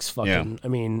still looks fucking, Yeah. I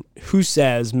mean, who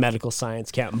says medical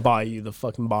science can't buy you the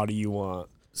fucking body you want?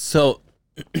 So,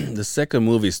 the second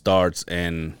movie starts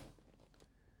and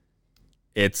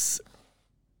it's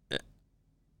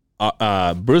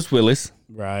Bruce Willis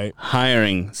Right,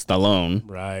 hiring Stallone.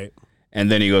 right. And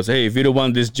then he goes, "Hey, if you don't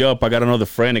want this job, I got another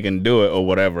friend that can do it," or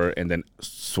whatever. And then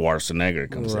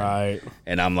Schwarzenegger comes in. Right.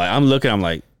 And I'm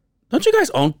like, don't you guys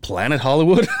own Planet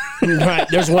Hollywood? Right.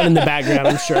 There's one in the background,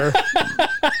 I'm sure.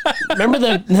 Remember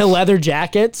the leather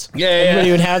jackets? Yeah.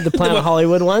 Everybody would have the Planet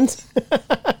Hollywood ones.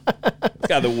 It's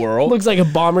got the world. Looks like a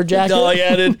bomber jacket. Oh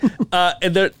yeah, dude.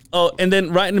 And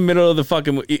then right in the middle of the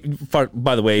fucking.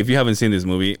 By the way, if you haven't seen this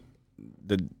movie,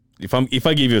 if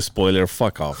I give you a spoiler,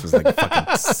 fuck off. It's like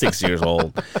fucking 6 years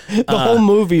old. The whole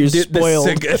movie is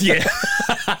spoiled. Yeah.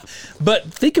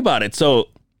 But think about it. So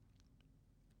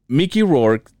Mickey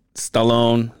Rourke,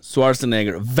 Stallone,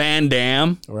 Schwarzenegger, Van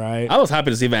Damme. Right. I was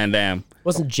happy to see Van Damme.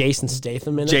 Wasn't Jason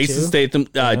Statham in it Jason too? Statham,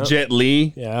 Jet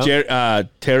Li, Yeah.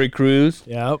 Terry Crews,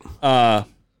 Yep.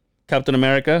 Captain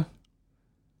America,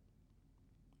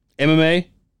 MMA.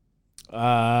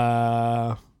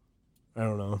 I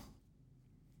don't know.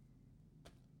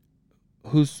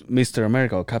 Who's Mr.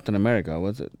 America or Captain America?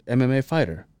 What's it? MMA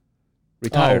fighter.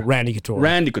 Retired. Oh, Randy Couture.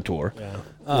 Randy Couture. Yeah.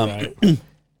 Right.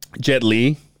 Jet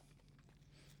Li.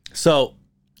 So,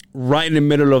 right in the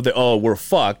middle of we're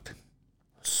fucked,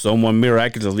 someone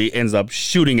miraculously ends up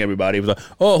shooting everybody. It was like,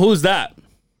 oh, who's that?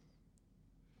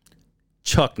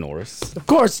 Chuck Norris. Of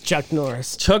course, Chuck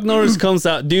Norris. Chuck Norris comes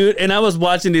out, dude, and I was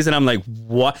watching this and I'm like,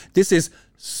 what? This is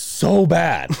so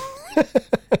bad.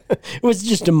 It was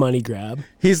just a money grab.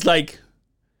 He's like,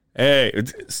 hey,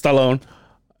 Stallone,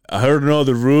 I heard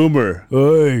another rumor.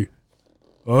 Hey,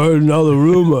 I heard another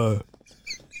rumor.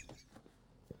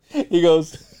 He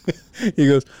goes,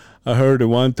 I heard at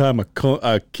one time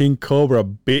a king cobra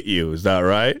bit you. Is that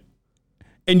right?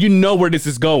 And you know where this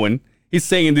is going. He's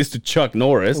saying this to Chuck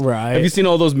Norris. Right. Have you seen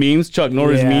all those memes, Chuck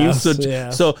Norris memes?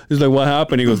 Yes. So he's like, what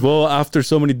happened? He goes, well, after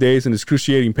so many days in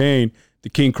excruciating pain, the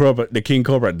king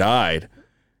cobra died.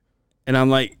 And I'm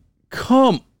like,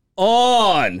 come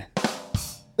on.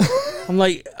 I'm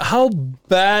like, how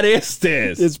bad is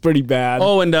this? It's pretty bad.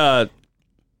 Oh, and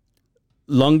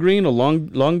Lundgren or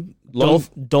Long Dolph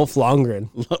Lundgren.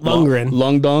 Lundgren.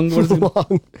 Long Dong. What is it?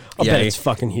 I'll Yeah, bet it's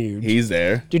fucking huge. He's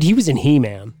there. Dude, he was in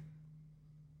He-Man.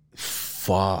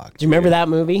 Fuck. Do you remember that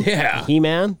movie? Yeah.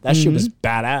 He-Man? That shit was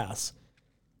badass.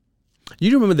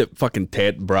 You remember that fucking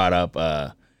Ted brought up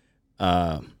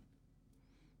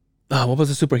what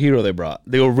was the superhero they brought?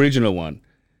 The original one.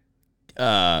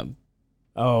 Flash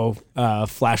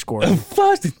Gordon.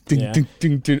 Yeah.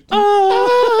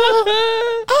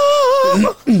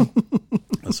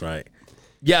 That's right.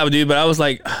 Yeah, dude, but I was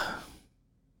like,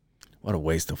 what a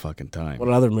waste of fucking time. What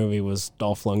other movie was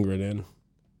Dolph Lundgren in?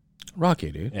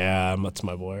 Rocky, dude. Yeah, that's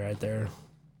my boy right there.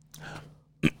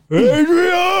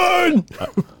 Adrian!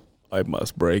 I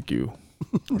must break you.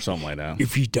 Or something like that.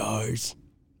 If he dies,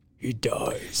 he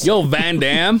dies. Yo, Van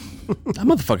Damme. That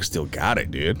motherfucker still got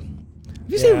it, dude. Have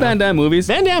you seen Van Damme movies?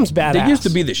 Van Damme's badass. They used to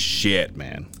be the shit,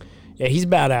 man. Yeah, he's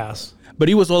badass. But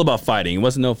he was all about fighting. It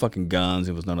wasn't no fucking guns.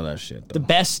 It was none of that shit, though. The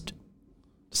best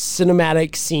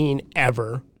cinematic scene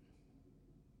ever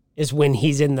is when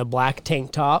he's in the black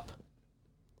tank top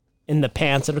and the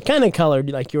pants that are kind of colored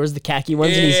like yours, the khaki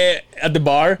ones. And he's at the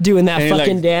bar. doing that and he,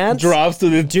 fucking like, dance. Drops to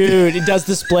the... Dude, it does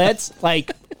the splits.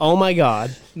 Like, oh my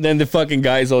God. Then the fucking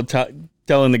guy's all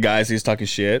telling the guys he's talking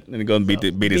shit. And he go and beat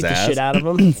his ass. the shit out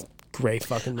of him. Great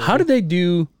fucking movie. How did they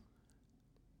do...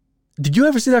 Did you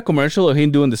ever see that commercial of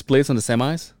him doing the splits on the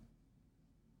semis?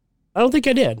 I don't think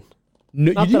I did.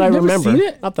 No, Not you that I never remember. seen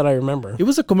it? Not that I remember. It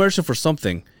was a commercial for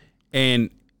something, and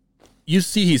you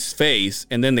see his face,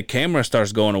 and then the camera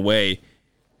starts going away,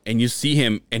 and you see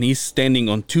him, and he's standing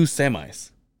on two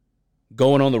semis,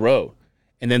 going on the road,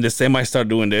 and then the semis start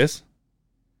doing this,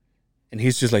 and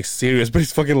he's just like serious, but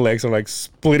his fucking legs are like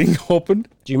splitting open.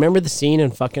 Do you remember the scene in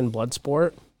fucking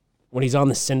Bloodsport when he's on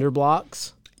the cinder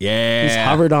blocks. Yeah. He's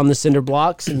hovered on the cinder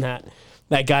blocks, and that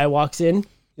guy walks in.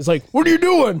 He's like, "What are you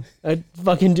doing?" That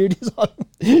fucking dude is like,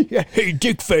 yeah, "Hey,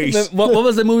 dick face." What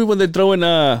was the movie when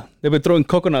they were throwing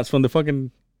coconuts from the fucking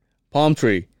palm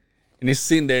tree, and he's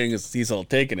sitting there and he's all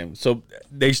taking him. So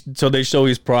they show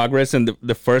his progress, and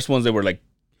the first ones they were like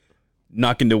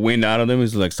knocking the wind out of them.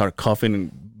 He's like start coughing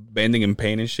and bending in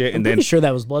pain and shit. I'm pretty sure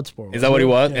that was Bloodsport. Is that what he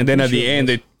was? Yeah, and then at the sure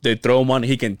end they throw him on.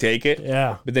 He can take it.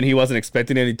 Yeah. But then he wasn't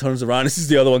expecting it. He turns around. This is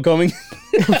the other one coming.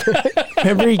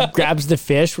 Remember he grabs the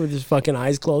fish with his fucking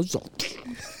eyes closed.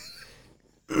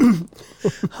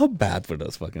 How bad were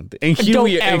those fucking things? And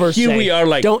here we are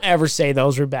like, don't ever say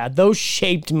those were bad. Those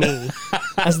shaped me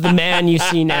as the man you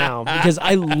see now because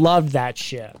I loved that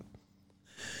shit.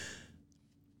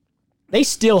 They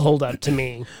still hold up to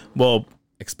me. Well,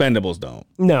 Expendables don't.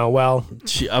 No, well,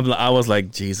 I was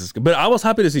like, Jesus. But I was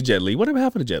happy to see Jet Li. Whatever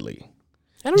happened to Jet Li?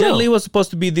 I don't Jet know. Li was supposed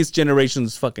to be this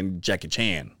generation's fucking Jackie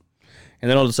Chan. And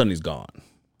then all of a sudden he's gone.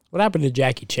 What happened to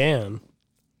Jackie Chan?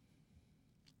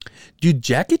 Dude,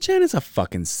 Jackie Chan is a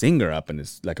fucking singer up in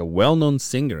his, like a well-known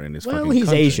singer in his fucking Well, he's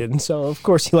country. Asian, so of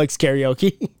course he likes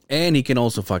karaoke. And he can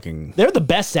also fucking... They're the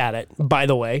best at it, by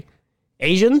the way.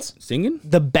 Asians, Singing?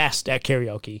 the best at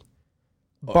karaoke.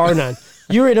 Bar none.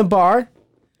 You're in a bar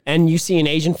and you see an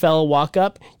Asian fella walk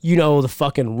up, you know the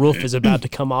fucking roof is about to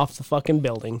come off the fucking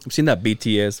building. You've seen that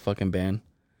BTS fucking band?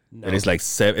 No. And it's like,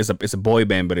 it's a boy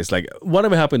band, but it's like,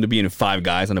 whatever happened to being 5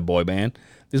 guys in a boy band?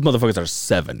 These motherfuckers are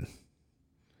 7.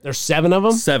 There's 7 of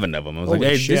them? 7 of them. I was Holy like,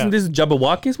 hey, shit. isn't this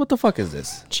Jabberwockies? What the fuck is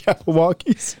this?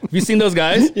 Jabberwockies. Have you seen those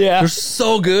guys? Yeah. They're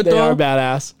so good, They though. are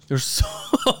badass. They're so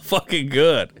fucking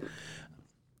good.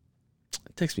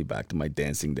 It takes me back to my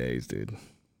dancing days, dude.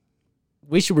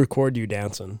 We should record you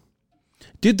dancing.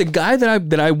 Dude, the guy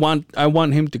that I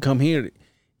want him to come here.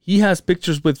 He has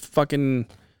pictures with fucking...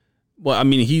 Well, I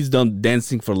mean, he's done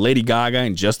dancing for Lady Gaga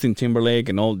and Justin Timberlake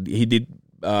and all. He did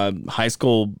High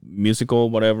School Musical,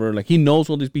 whatever. Like, he knows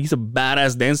all these. He's a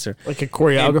badass dancer. Like a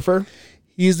choreographer? And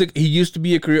he used to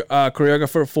be a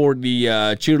choreographer for the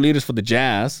cheerleaders for the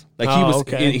Jazz. Like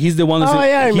okay. He's the one that's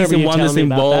I he's remember the you one that's telling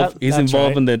me about involved. that. He's That's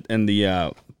involved right. in the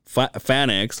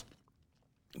Fanex.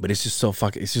 But it's just so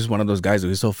fucking. It's just one of those guys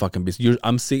who's so fucking busy.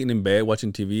 I'm sitting in bed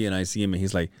watching TV and I see him and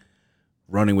he's like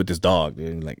running with this dog, dude.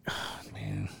 And like, oh,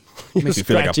 man, You're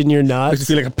scratching your nuts. makes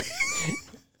me feel like a.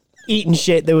 Eating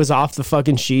shit that was off the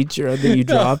fucking sheets or that you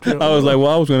dropped. I was like, well,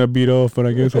 I was gonna beat off, but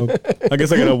I guess I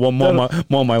gotta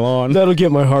mow my lawn. That'll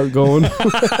get my heart going. I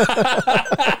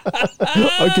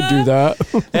could do that.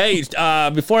 Hey,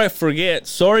 before I forget,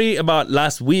 sorry about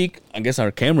last week. I guess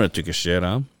our camera took a shit,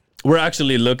 huh? We're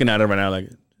actually looking at it right now, like,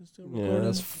 Yeah,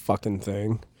 that's a fucking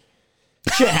thing.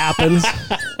 Shit happens.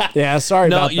 Yeah, sorry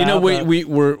about that. No, you know, but-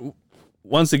 we're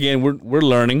once again we're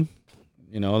learning.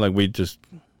 You know, like there's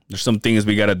some things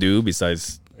we gotta do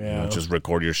besides just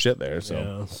record your shit there. So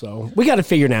yeah, so we got to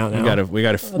figure it out now.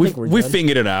 we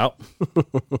figured it out,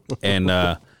 and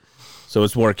so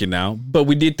it's working now. But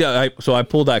we did. So I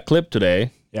pulled that clip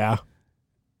today, Yeah.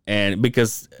 and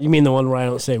because You mean the one where I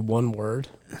don't say one word?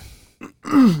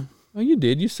 oh, you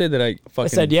did. You said that I fucking. I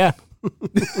said yeah.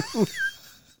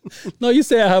 No, you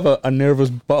say I have a nervous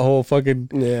butthole. Fucking.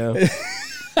 Yeah.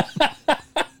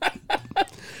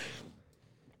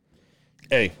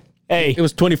 Hey. Hey. It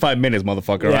was 25 minutes,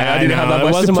 motherfucker. Yeah, Right? I didn't have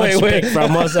that much to play to with. pick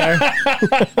from, was there?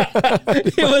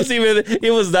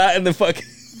 It was that in the fucking.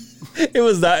 It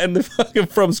was that in the fucking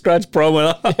from scratch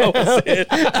promo. That was it.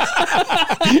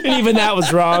 And even that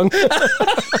was wrong.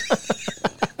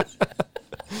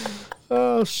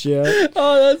 Oh shit.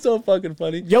 Oh, that's so fucking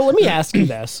funny. Yo, let me ask you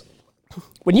this.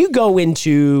 When you go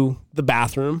into the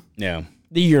bathroom, Yeah.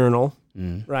 the urinal,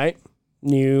 right?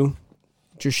 You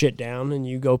put your shit down and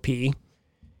you go pee.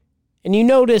 And you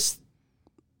notice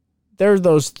there are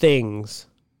those things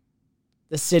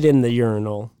that sit in the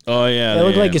urinal. Oh yeah. They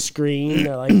look like a screen.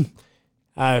 They're like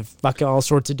fucking all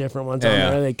sorts of different ones on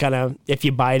there. They kind of, if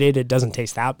you bite it, it doesn't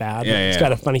taste that bad. Yeah, It's yeah.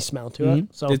 got a funny smell to it.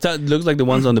 So It looks like the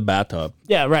ones on the bathtub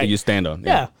yeah, that right. you stand on.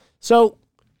 Yeah. So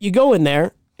you go in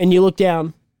there and you look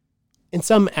down, and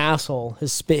some asshole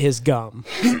has spit his gum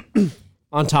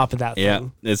on top of that Yeah.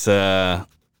 thing. It's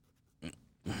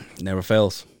never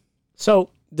fails. So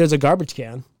there's a garbage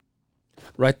can.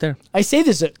 Right there. I say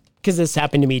this because this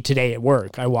happened to me today at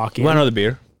work. I walk in. Want another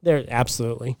beer? There,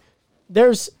 absolutely.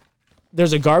 There's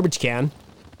a garbage can.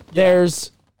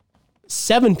 There's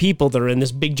 7 people that are in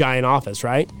this big giant office,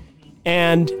 right?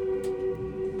 And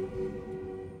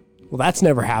well, that's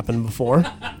never happened before.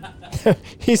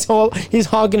 he's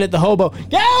hogging at the hobo.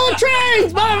 Get on the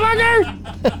trains,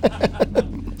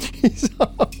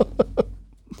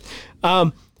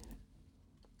 motherfucker!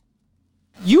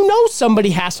 You know somebody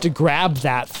has to grab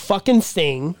that fucking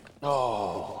thing.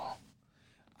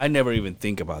 I never even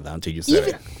think about that until you say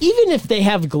it. Even if they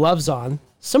have gloves on,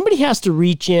 somebody has to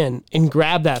reach in and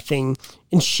grab that thing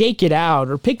and shake it out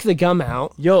or pick the gum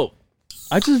out. Yo,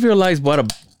 I just realized what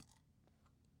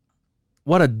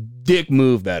a dick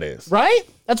move that is. Right?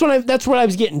 That's what I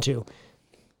was getting to.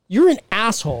 You're an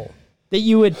asshole that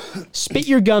you would spit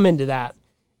your gum into that.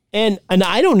 And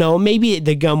I don't know, maybe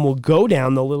the gum will go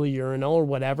down the little urinal or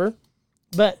whatever.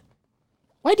 But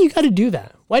why do you got to do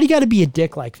that? Why do you got to be a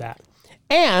dick like that?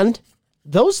 And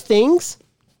those things,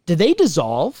 do they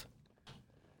dissolve?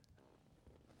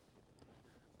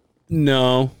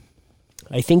 No.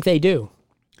 I think they do.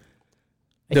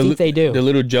 I think they do. The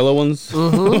little jello ones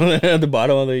at the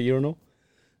bottom of the urinal.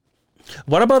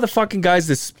 What about the fucking guys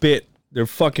that spit their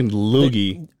fucking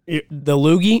loogie? The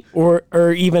loogie or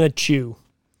even a chew.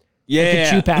 Yeah. Like a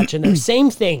chew patch in there. Same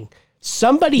thing.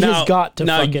 Somebody has got to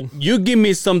now, fucking... You give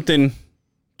me something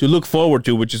to look forward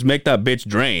to, which is make that bitch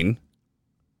drain,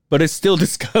 but it's still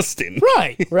disgusting.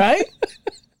 Right? I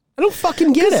don't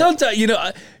fucking get it. Sometimes,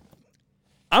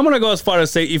 I'm going to go as far as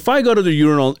say, if I go to the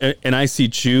urinal and I see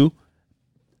chew,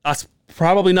 that's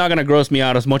probably not going to gross me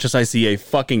out as much as I see a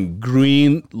fucking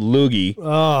green loogie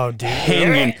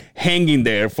hanging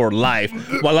there for life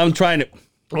while I'm trying to...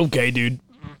 Okay, dude.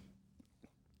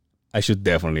 I should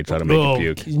definitely try to make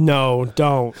it puke. No,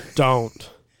 don't.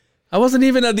 I wasn't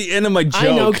even at the end of my joke.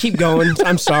 I know, keep going.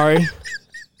 I'm sorry.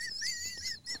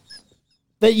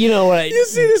 But you know what? You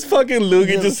see this fucking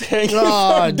loogie just hanging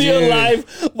for dear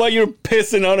life while you're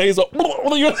pissing on it. He's like,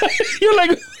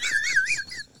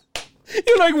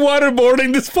 you're like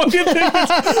waterboarding this fucking thing.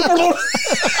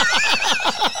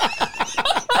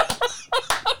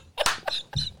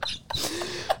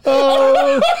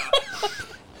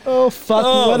 Oh fuck!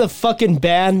 What a fucking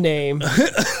band name.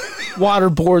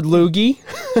 Waterboard Loogie.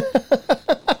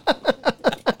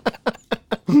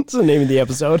 That's the name of the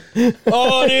episode.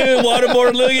 Oh, dude,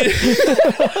 waterboard Loogie.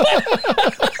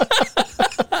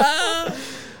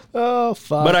 Oh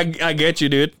fuck! But I get you,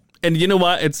 dude. And you know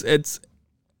what? It's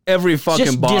every fucking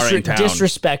Just bar in town.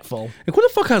 Disrespectful. Like, who the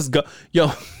fuck has gum? Yo,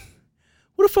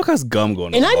 who the fuck has gum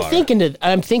going? And to the bar?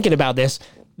 I'm thinking about this.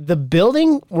 The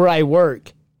building where I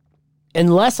work,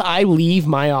 unless I leave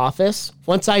my office,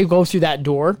 once I go through that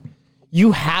door,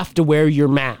 you have to wear your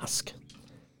mask.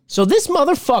 So this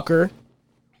motherfucker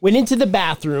went into the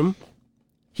bathroom.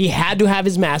 He had to have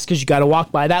his mask because you got to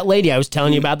walk by that lady I was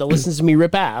telling you about that listens to me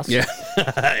rip ass. Yeah,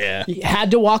 yeah. He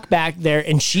had to walk back there,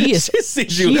 and she is. She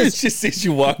sees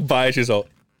you walk by. She's all.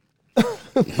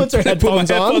 Puts her headphones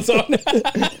on.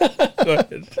 Go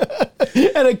ahead.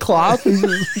 And a cloth. You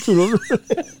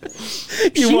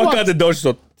walk out the door. She's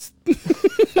all.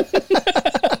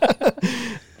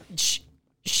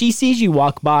 She sees you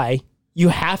walk by. You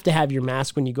have to have your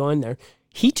mask when you go in there.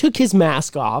 He took his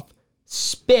mask off,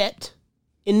 spit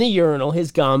in the urinal,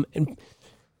 his gum, and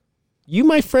you,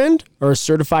 my friend, are a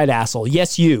certified asshole.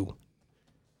 Yes, you.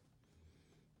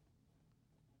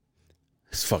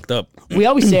 It's fucked up. We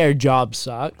always say our job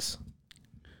sucks.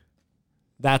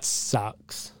 That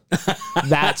sucks.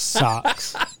 That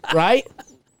sucks. Right?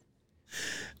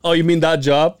 Oh, you mean that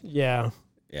job? Yeah.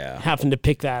 Yeah. Having to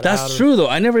pick that out. That's true, though.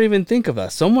 I never even think of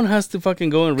that. Someone has to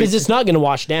fucking go and... Because it's not going to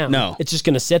wash down. No. It's just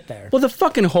going to sit there. Well, the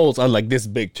fucking holes are like this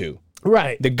big, too.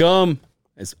 Right. The gum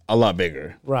is a lot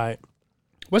bigger. Right.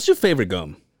 What's your favorite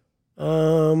gum?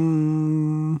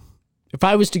 If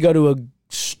I was to go to a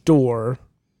store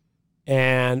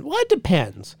and... Well, it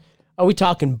depends. Are we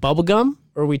talking bubble gum?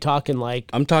 Or are we talking like...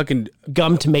 I'm talking...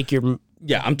 Gum to make your...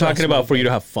 Yeah, I'm talking about for you to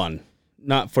have fun.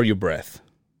 Not for your breath.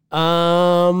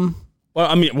 Well,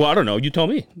 I mean, I don't know. You tell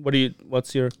me.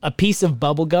 What's your... A piece of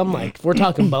bubble gum, like, if we're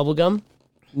talking bubble gum,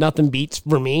 nothing beats,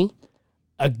 for me,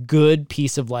 a good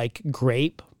piece of, like,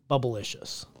 grape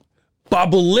Bubblicious.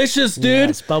 Bubblicious, dude?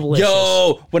 Yes, Bubblicious.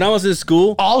 Yo, when I was in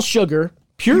school... All sugar,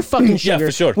 pure fucking sugar. Yeah,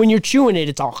 for sure. When you're chewing it,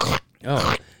 it's all...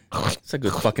 Oh, it's a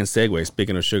good fucking segue,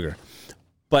 speaking of sugar.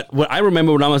 But what I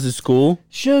remember when I was in school...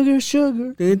 Sugar,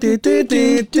 sugar.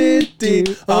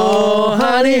 Oh,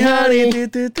 honey, honey.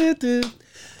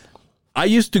 I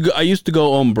used to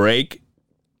go on break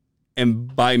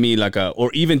and buy me like or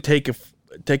even take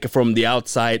it from the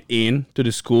outside in to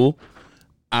the school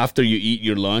after you eat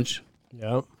your lunch.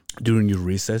 Yeah. During your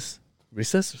recess.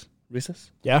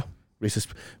 Yeah. Reese's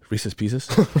Pieces.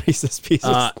 Reese's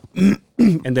Pieces.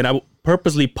 And then I would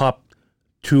purposely pop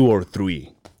 2 or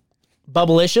 3.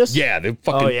 Bubblicious? Yeah, the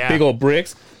fucking big old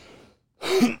bricks.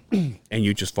 And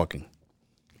you just fucking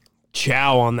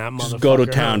chow on that motherfucker. just go to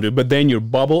town, dude. But then your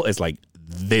bubble is like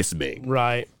this big.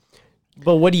 Right.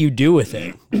 But what do you do with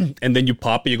it? And then you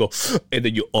pop it, you go, and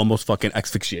then you almost fucking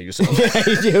asphyxiate yourself.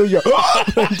 You're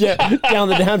down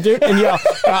the downstairs, and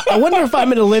I wonder if I'm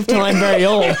going to live till I'm very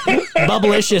old.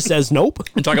 Bubblicious says nope.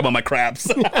 I'm talking about my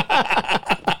crabs.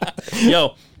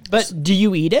 Yo. But do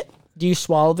you eat it? Do you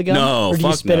swallow the gum? No, or do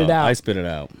you spit it out? I spit it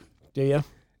out. Do you?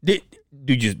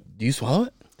 Do you swallow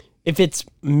it? If it's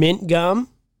mint gum,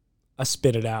 I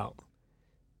spit it out.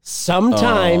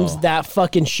 Sometimes that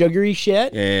fucking sugary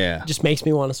shit just makes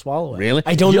me want to swallow it. Really?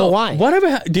 I don't know why.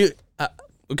 Whatever.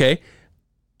 Okay.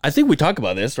 I think we talk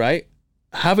about this, right?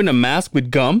 Having a mask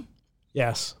with gum.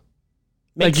 Yes.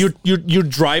 Like you're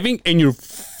driving and you're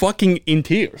fucking in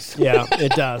tears. Yeah,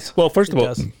 it does. Well, first of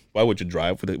all, why would you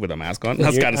drive with a mask on?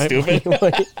 That's kind of stupid.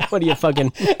 What are you, fucking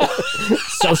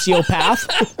sociopath?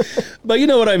 But you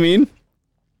know what I mean.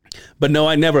 But no,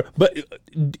 I never. But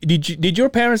did your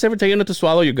parents ever tell you not to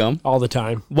swallow your gum? All the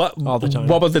time. All the time.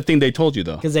 What was the thing they told you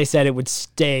though? Because they said it would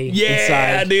stay inside.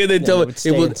 Yeah, dude, they told me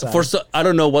it would I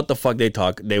don't know what the fuck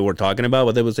they were talking about,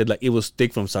 but they would say like it will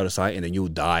stick from side to side and then you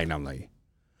would die. And I'm like,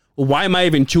 well, why am I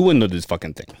even chewing this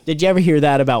fucking thing? Did you ever hear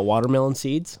that about watermelon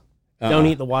seeds? Don't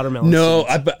eat the watermelon seeds. No,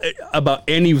 about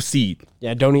any seed.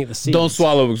 Yeah, don't eat the seeds. Don't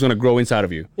swallow it. It's going to grow inside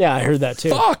of you. Yeah, I heard that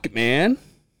too. Fuck, man.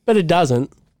 But it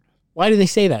doesn't. Why do they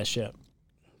say that shit?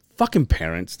 Fucking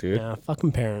parents, dude. Yeah,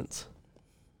 fucking parents.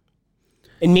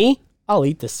 And me, I'll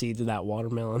eat the seeds of that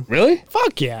watermelon. Really?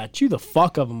 Fuck yeah. Chew the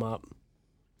fuck of them up.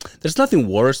 There's nothing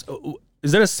worse.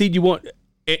 Is there a seed you want?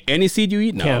 Any seed you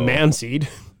eat? No. Yeah, man seed.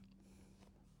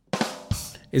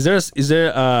 Is there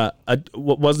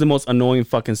what's the most annoying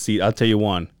fucking seed? I'll tell you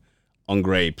one. On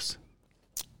grapes.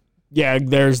 Yeah,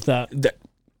 there's the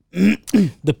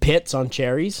pits on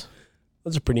cherries.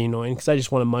 Those are pretty annoying because I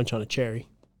just want to munch on a cherry.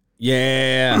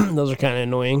 Yeah. Those are kind of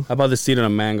annoying. How about the seed on a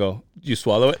mango? Do you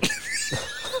swallow it?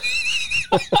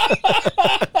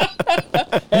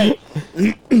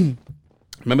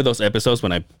 Remember those episodes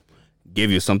when I gave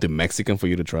you something Mexican for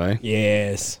you to try?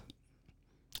 Yes.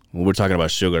 When we're talking about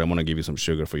sugar, I'm going to give you some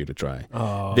sugar for you to try.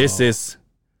 Oh. This is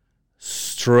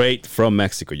straight from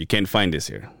Mexico. You can't find this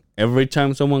here. Every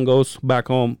time someone goes back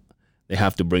home, they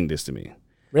have to bring this to me.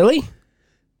 Really?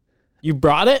 You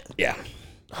brought it? Yeah.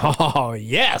 Oh,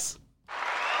 yes.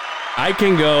 I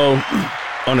can go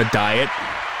on a diet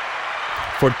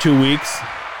for 2 weeks.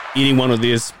 Eating one of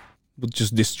these will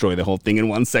just destroy the whole thing in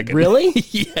 1 second. Really?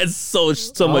 Yes, so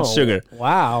much sugar.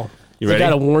 Wow. You ready? It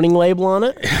got a warning label on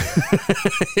it?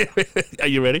 Are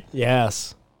you ready?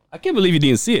 Yes. I can't believe you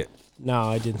didn't see it. No,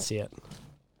 I didn't see it.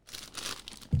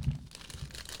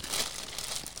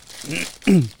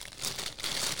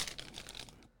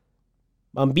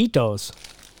 Mambitos.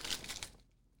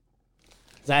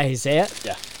 Is that how you say it?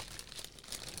 Yeah.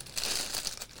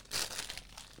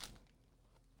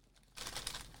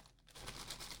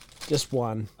 Just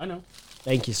one. I know.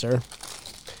 Thank you, sir.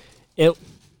 It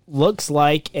looks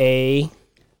like a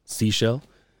Seashell.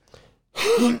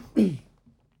 It's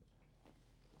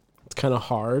kind of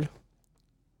hard.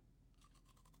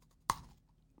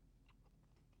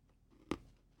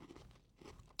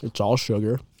 It's all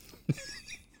sugar.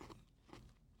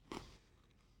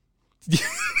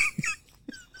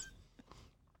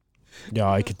 Yeah,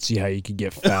 I could see how you could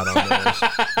get fat on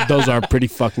those. Those are pretty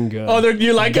fucking good. Oh,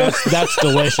 you like them? That's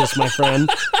delicious, my friend.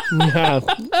 Yeah,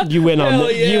 you win on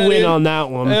on that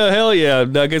one. Hell yeah!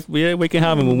 I guess we can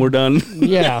have them when we're done.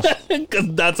 Yeah,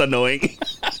 because that's annoying.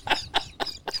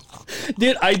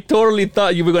 Dude, I totally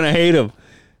thought you were gonna hate them.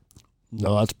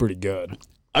 No, that's pretty good.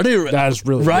 Are they? That is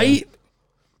really right.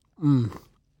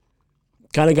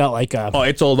 Kind of got like a. Oh,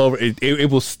 it's all over.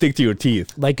 It will stick to your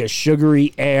teeth. Like a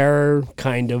sugary air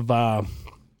kind of. I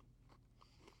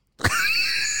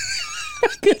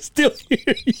can still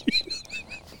hear you.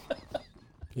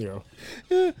 You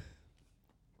know.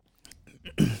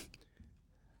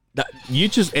 You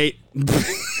just ate.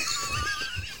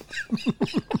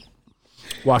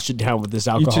 Wash it down with this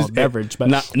alcoholic beverage, but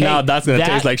now that's gonna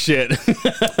taste like shit.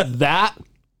 That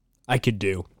I could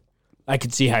do. I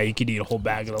could see how you could eat a whole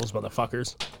bag of those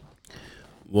motherfuckers.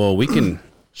 Well, we can.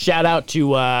 Shout out to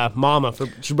Mama for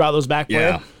she brought those back.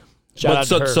 Yeah. Shout out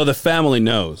to her. So the family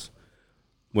knows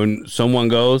when someone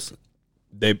goes,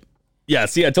 they. Yeah.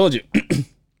 See, I told you.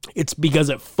 It's because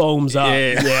it foams up.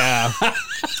 Yeah.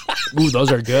 Ooh,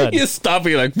 those are good. You stop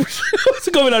it, like what's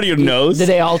going out of your nose? Do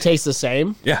they all taste the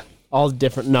same? Yeah. All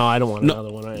different. No, I don't want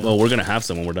another one. Well, we're gonna have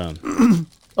some when we're done.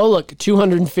 Oh, look,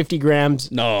 250 grams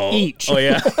each. Oh,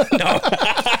 yeah. No.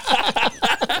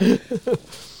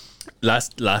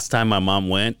 Last time my mom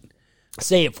went.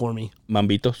 Say it for me.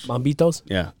 Mambitos. Mambitos?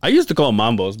 Yeah. I used to call them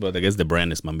Mambos, but I guess the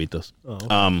brand is Mambitos.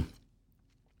 Oh.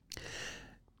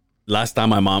 Last time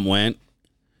my mom went,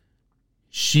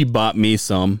 She bought me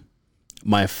some.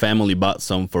 My family bought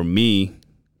some for me.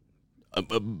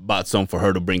 Bought some for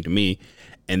her to bring to me.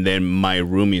 And then my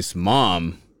roomie's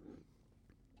mom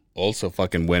also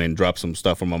fucking went and dropped some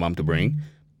stuff for my mom to bring.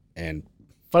 And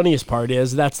funniest part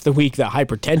is that's the week that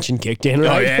hypertension kicked in,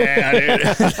 right? oh yeah, dude.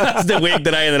 That's the week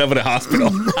that I ended up in the hospital.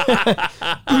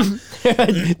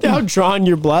 They're all drawing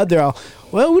your blood. They're all,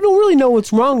 well, we don't really know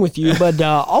what's wrong with you, but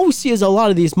all we see is a lot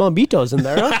of these Mombitos in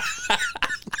there. Huh?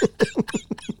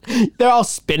 They're all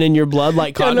spinning your blood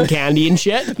like cotton candy and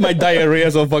shit. My diarrhea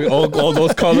is all fucking all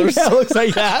those colors. Yeah, it looks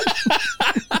like that.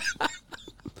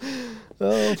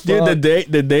 Oh, fuck. Dude,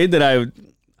 the day that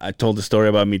I told the story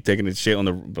about me taking a shit on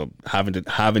the having to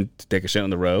take a shit on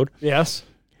the road. Yes.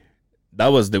 That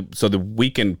was the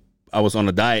weekend I was on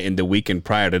a diet, and the weekend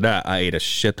prior to that I ate a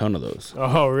shit ton of those.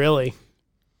 Oh, really?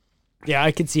 Yeah,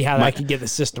 I could see how that could get the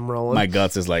system rolling. My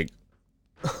guts is like,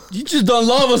 you just don't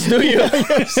love us, do you?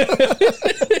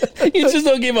 You just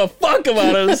don't give a fuck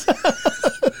about us.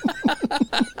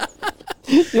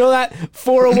 You know that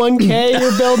 401k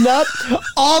you're building up?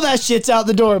 All that shit's out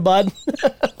the door, bud.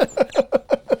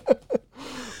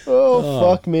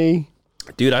 Fuck me.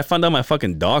 Dude, I found out my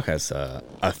fucking dog has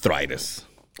arthritis.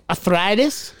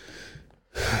 Arthritis?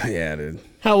 Yeah, dude.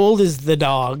 How old is the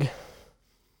dog?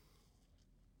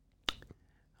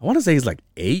 I want to say he's like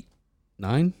 8,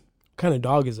 9. What kind of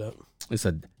dog is it? It's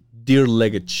a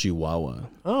deer-legged Chihuahua.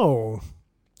 Oh.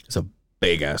 It's a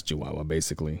big-ass Chihuahua,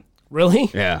 basically. Really?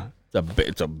 Yeah.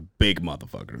 It's a big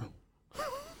motherfucker.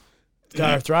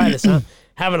 Got arthritis, huh?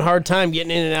 Having a hard time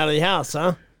getting in and out of the house,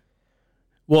 huh?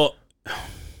 Well,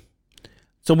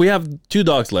 so we have 2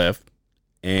 dogs left,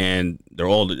 and they're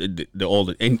older.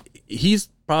 And he's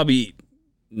probably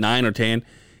 9 or 10.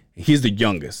 He's the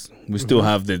youngest. We still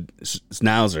have the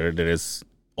Schnauzer that is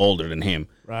older than him.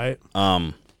 Right.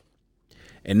 And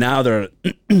now they're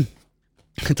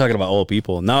talking about old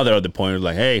people. Now they're at the point of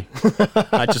like, hey,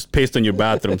 I just pissed on your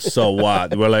bathroom. So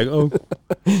what? We're like, oh,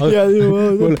 yeah,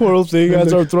 well, the poor old thing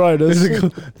has arthritis.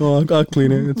 no, I'll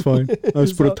clean it. It's fine. I'll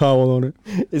just put a towel on it.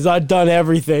 Is I've done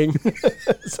everything.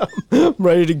 So I'm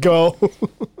ready to go.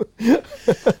 You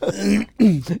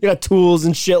got tools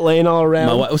and shit laying all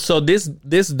around. So this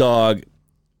dog,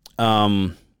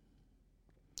 as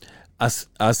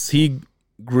he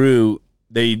grew,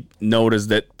 they noticed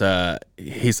that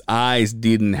his eyes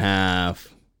didn't have,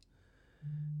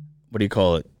 what do you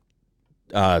call it?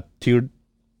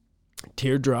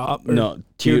 Teardrop? No.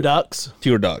 Tear ducts?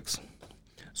 Tear ducts.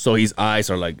 So his eyes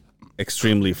are like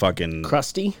extremely fucking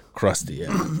Crusty? crusty,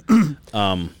 yeah.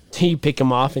 You pick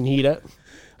them off and heat it.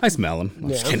 I smell him. I'm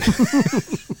just Yeah.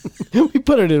 kidding. We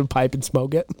put it in a pipe and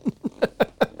smoke it.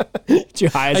 Too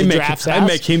high as a draft's I house.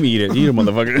 make him eat it. Eat it,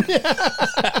 motherfucker.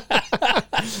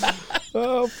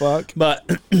 Oh, fuck. But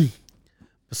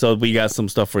so we got some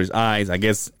stuff for his eyes. I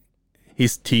guess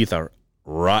his teeth are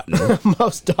rotten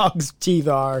Most dogs' teeth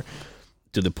are.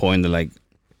 to the point that like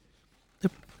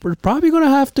we're probably gonna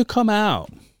have to come out.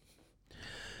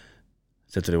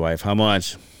 Said to the wife, how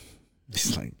much?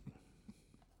 She's like,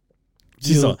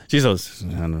 she's all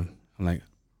 600. I'm like,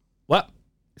 what?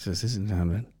 She says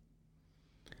 600.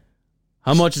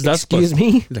 How much is that? Excuse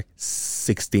me? He's like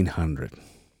 1,600.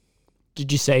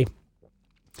 Did you say,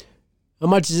 how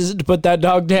much is it to put that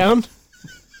dog down?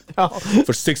 For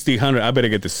 1,600, I better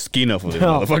get the skin off of this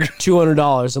motherfucker.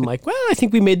 $200. I'm like, well, I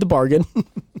think we made the bargain.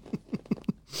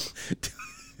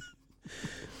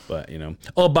 But, you know.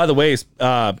 Oh, by the way,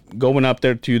 going up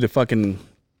there to the fucking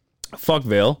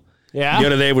Fuckville. Yeah. The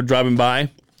other day, we're driving by,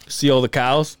 see all the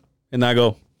cows, and I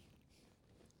go,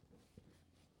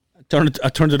 I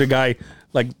turn to the guy,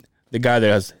 like the guy that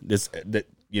has this, that,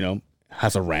 you know,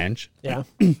 has a ranch. Yeah.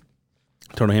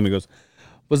 Turn to him, he goes,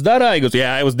 was that He goes,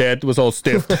 yeah, it was dead. It was all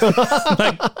stiff.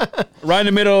 Like, right in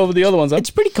the middle of the other ones. It's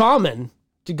pretty common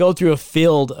to go through a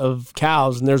field of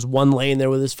cows and there's one laying there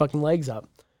with his fucking legs up.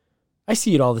 I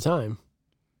see it all the time.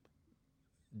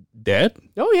 Dead?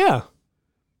 Oh, yeah.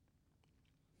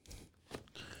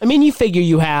 I mean, you figure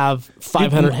you have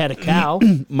 500 head of cow.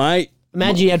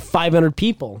 Imagine you had 500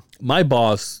 people. My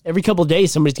boss Every couple of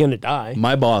days, somebody's going to die.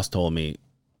 My boss told me,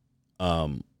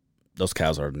 those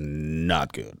cows are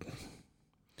not good,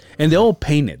 and they all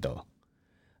painted though,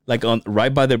 like on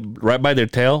right by their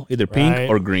tail, either pink Right.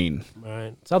 or green.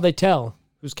 Right. That's how they tell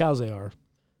whose cows they are.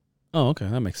 Oh, okay,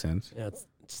 that makes sense. Yeah. It's,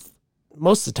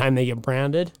 most of the time they get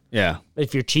branded. Yeah, But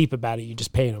if you're cheap about it, you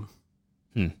just paint them.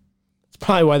 Hmm. It's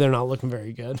probably why they're not looking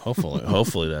very good.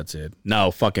 hopefully that's it. No,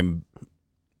 fucking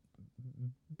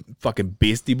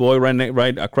Beastie Boy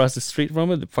right across the street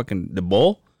from it. The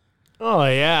bull. Oh,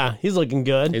 yeah. He's looking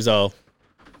good. He's all.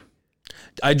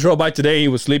 I drove by today. He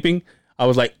was sleeping. I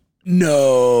was like,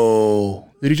 no.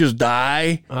 Did he just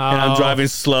die? And I'm driving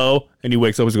slow, and he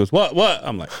wakes up and he goes, what?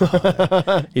 I'm like,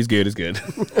 oh, he's good.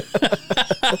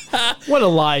 What a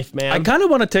life, man. I kind of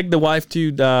want to take the wife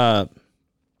to the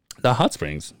hot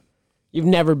springs. You've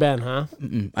never been, huh?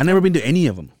 I've never been to any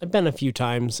of them. I've been a few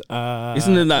times.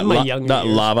 Isn't it that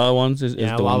lava ones? Is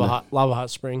the lava hot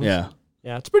springs. Yeah.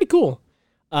 Yeah, it's pretty cool.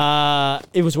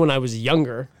 It was when I was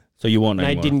younger. So you won't and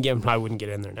anymore. I wouldn't get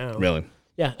in there now. Really?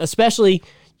 Yeah, especially,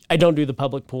 I don't do the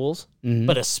public pools,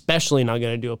 but especially not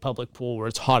going to do a public pool where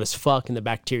it's hot as fuck and the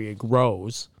bacteria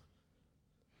grows.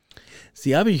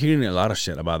 See, I've been hearing a lot of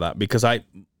shit about that because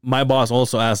my boss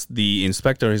also asked the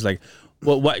inspector, he's like,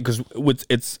 well, what? Because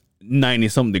it's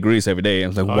 90-something degrees every day. I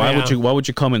was like, why would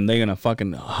you come in there in a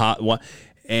fucking hot what?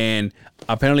 And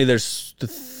apparently there's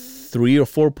 3 or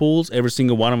 4 pools. Every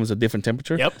single one of them is a different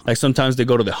temperature. Yep. Like sometimes they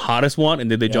go to the hottest one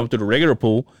and then they jump to the regular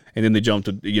pool and then they jump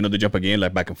to they jump again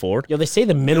like back and forth. Yeah, they say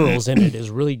the minerals in it is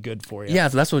really good for you. Yeah,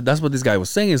 so that's what this guy was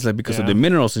saying is like because of the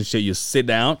minerals and shit, you sit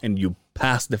down and you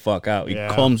pass the fuck out. It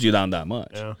calms you down that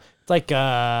much. Yeah. It's like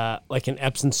an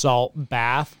Epsom salt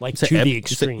bath, like to the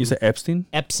extreme. You said Epstein?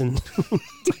 Epsom.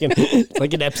 it's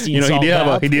like an Epstein salt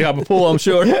bath. He did have a pool, I'm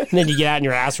sure. And then you get out and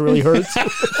your ass really hurts.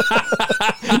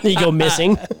 Then you go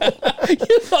missing.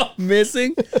 You go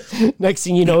missing? Next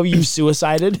thing you know, you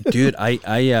suicided. Dude, I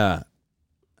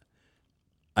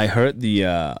heard the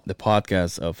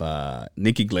podcast of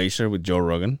Nikki Glacier with Joe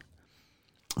Rogan.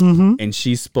 Mm-hmm. And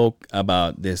she spoke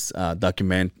about this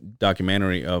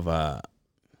documentary of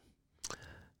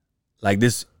like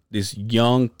this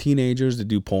young teenagers that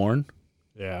do porn.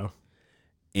 Yeah.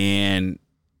 And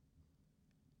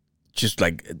just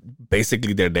like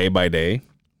basically their day by day.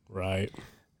 Right.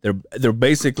 They're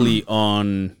basically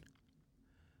on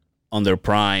their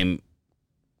prime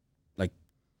like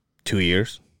 2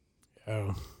 years.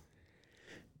 Oh.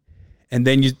 And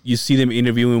then you see them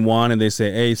interviewing one and they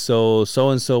say, hey, so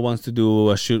and so wants to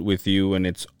do a shoot with you and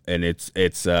it's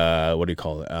what do you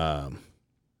call it?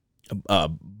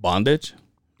 Bondage.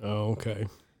 Oh, okay.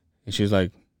 And she's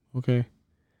like, okay.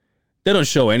 They don't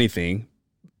show anything.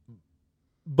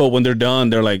 But when they're done,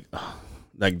 they're like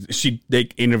they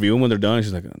interview them when they're done. And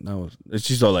she's like,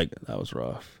 she's all like, that was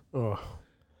rough. Oh.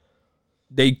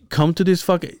 They come to this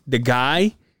the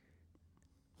guy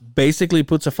basically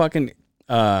puts a fucking,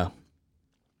 a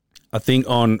thing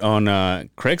on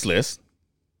Craigslist.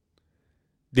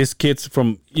 This kid's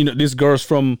from, this girl's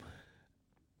from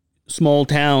small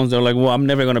towns. They're like, well, I'm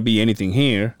never going to be anything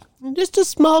here. I'm just a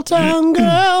small town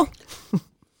girl.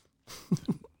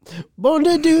 Born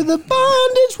to do the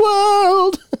bondage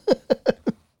world.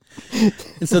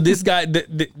 And so this guy,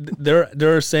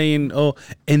 they're saying, oh,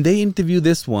 and they interview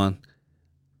this one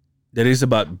that is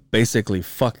about basically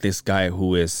fuck this guy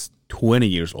who is 20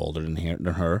 years older than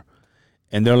her.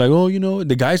 And they're like, oh,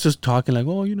 the guy's just talking like,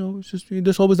 oh, it's just,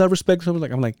 there's always that respect. So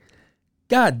I'm like,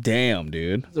 God damn,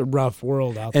 dude. It's a rough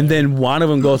world out there. And then one of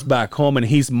them goes back home and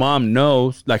his mom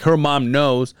knows, like her mom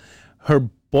knows, her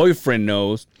boyfriend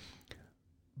knows,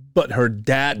 but her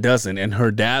dad doesn't. And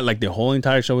her dad, like the whole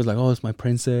entire show is like, oh, it's my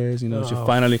princess. She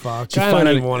finally, fuck. I don't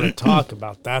even want to talk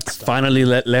about that stuff. Finally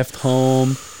left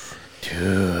home.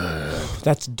 Dude.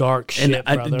 That's dark shit,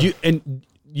 brother.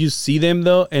 You see them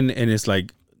though, and it's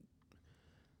like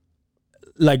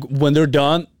when they're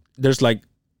done, they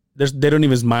don't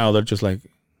even smile. They're just like,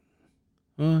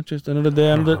 oh, just another day,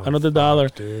 another dollar,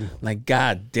 dude. Like,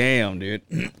 god damn, dude.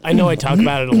 I know I talk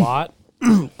about it a lot.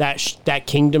 that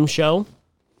Kingdom show.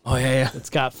 Oh yeah. It's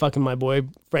got fucking my boy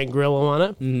Frank Grillo on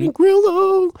it. Mm-hmm. Frank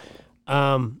Grillo.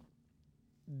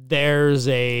 There's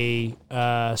a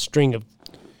string of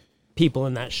people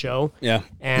in that show. Yeah.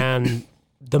 And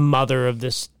the mother of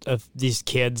these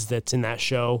kids that's in that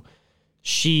show,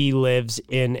 she lives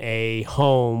in a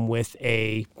home with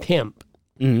a pimp.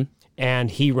 Mm-hmm.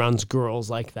 And he runs girls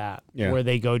like that, where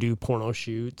they go do porno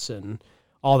shoots and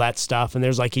all that stuff. And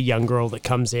there's like a young girl that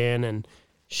comes in and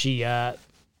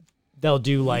they'll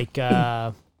do like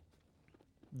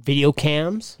video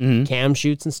cams, cam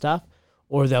shoots and stuff,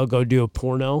 or they'll go do a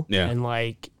porno. Yeah. And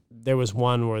like there was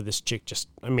one where this chick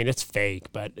it's fake,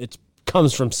 but it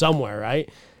comes from somewhere, right?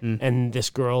 Mm. And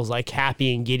this girl's like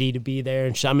happy and giddy to be there,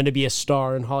 and I'm going to be a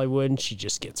star in Hollywood, and she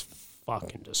just gets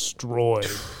fucking destroyed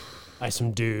by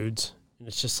some dudes. And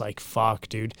it's just like, fuck,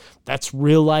 dude. That's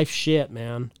real life shit,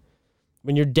 man.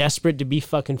 When you're desperate to be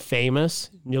fucking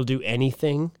famous, and you'll do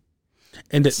anything.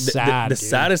 And the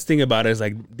saddest thing about it is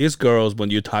like these girls, when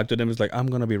you talk to them, it's like, I'm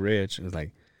going to be rich. And it's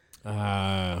like,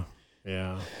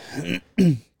 yeah.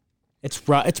 It's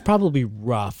probably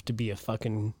rough to be a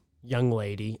fucking young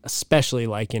lady, especially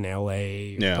like in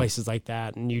LA or places like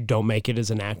that, and you don't make it as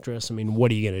an actress, I mean,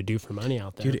 what are you going to do for money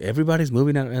out there? Dude, everybody's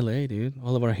moving out of LA, dude.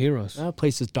 All of our heroes. That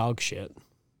place is dog shit.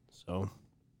 So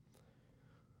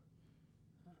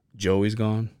Joey's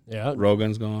gone. Yeah.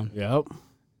 Rogan's gone. Yep.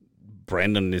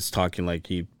 Brendan is talking like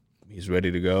he's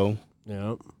ready to go.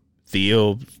 Yep.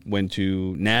 Theo went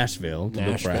to Nashville to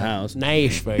look for a house.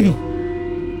 Nashville.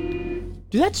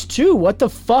 Dude, that's true. What the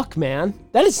fuck, man?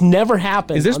 That has never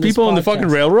happened. Is there on people on the fucking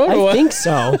railroad? Or I what? think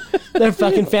so. They're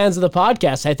fucking fans of the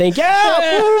podcast. I think.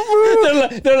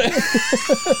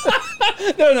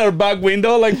 They're in our back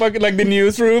window, like fucking like the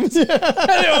newsrooms.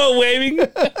 They're all waving,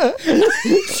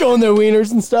 showing their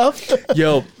wieners and stuff.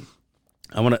 Yo,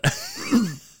 I want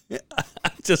to.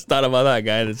 I just thought about that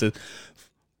guy that says,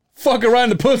 "Fuck around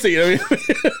the pussy." I mean.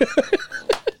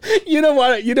 You know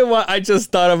what I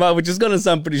just thought about, which is gonna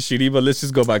sound pretty shitty, but let's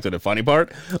just go back to the funny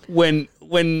part. When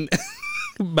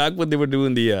back when they were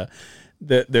doing the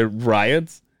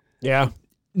riots,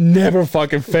 never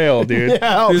fucking failed, dude.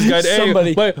 Yeah, this guy,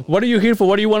 somebody. Hey, what are you here for?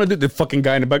 What do you want to do? The fucking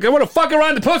guy in the back, I want to fuck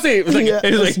around the pussy. It was like,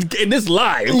 it was like in this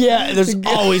live. Yeah, there's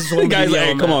always the guy's like,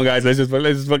 hey, come on, guys, let's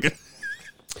just fucking.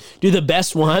 Dude, the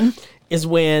best one is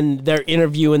when they're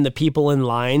interviewing the people in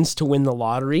lines to win the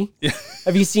lottery.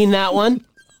 Have you seen that one?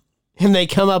 And they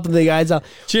come up and the guy's out.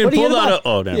 What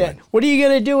are you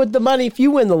gonna do with the money if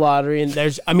you win the lottery? And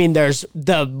there's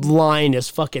the line is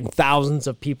fucking thousands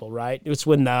of people, right? It's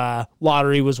when the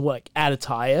lottery was at its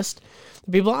highest.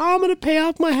 People, I'm gonna pay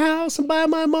off my house and buy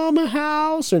my mom a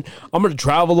house, and I'm gonna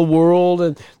travel the world.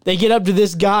 And they get up to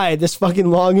this guy, this fucking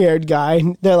long-haired guy,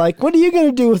 and they're like, "What are you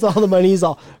gonna do with all the money?" He's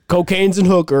all, "Cocaines and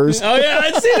hookers." Oh yeah,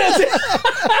 I see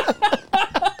that.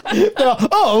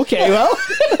 Oh, okay, well.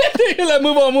 Like,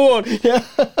 move on. Yeah.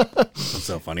 That's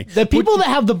so funny. The people that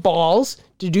have the balls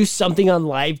to do something on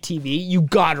live TV, you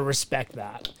gotta respect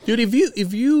that. Dude, if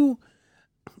you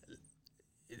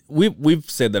we've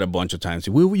said that a bunch of times.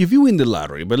 If you win the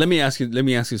lottery, but let me ask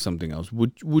you something else.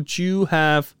 Would you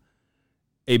have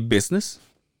a business?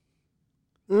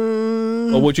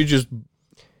 Or would you just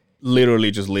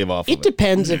literally just live off of it? It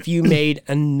depends if you made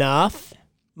enough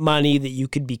money that you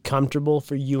could be comfortable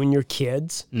for you and your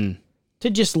kids to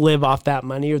just live off that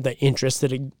money or the interest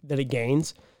that it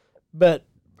gains. But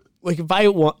like if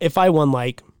I won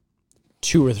like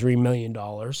 $2 or $3 million,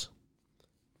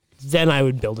 then I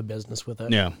would build a business with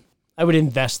it. Yeah, I would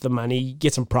invest the money,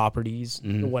 get some properties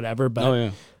or whatever.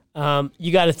 But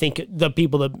you got to think the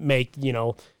people that make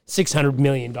 $600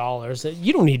 million.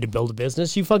 You don't need to build a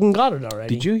business. You fucking got it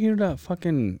already. Did you hear that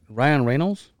fucking Ryan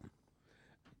Reynolds?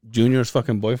 Junior's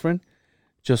fucking boyfriend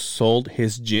just sold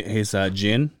his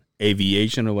gin,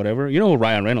 Aviation or whatever. You know who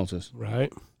Ryan Reynolds is,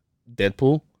 right?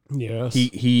 Deadpool. Yes.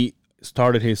 He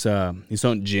started his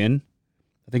own gin.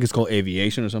 I think it's called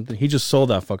Aviation or something. He just sold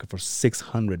that fucker for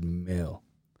 $600 million.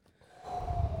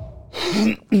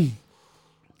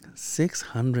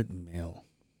 $600 million.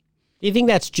 Do you think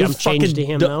that's jump change to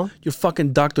him though? Your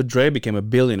fucking Dr. Dre became a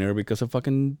billionaire because of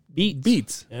fucking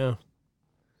beats. Yeah.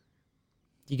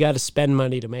 You got to spend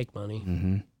money to make money.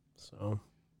 Mm-hmm. So,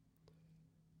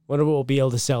 wonder what we'll be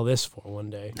able to sell this for one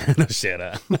day. No shit.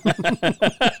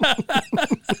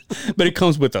 But it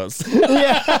comes with us.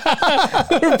 Yeah.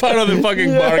 We're part of the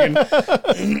fucking bargain.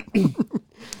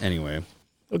 Anyway.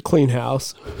 A clean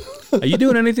house. Are you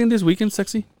doing anything this weekend,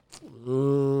 sexy?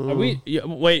 Are we?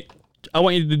 Wait. I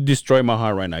want you to destroy my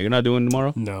heart right now. You're not doing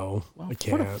tomorrow? No, I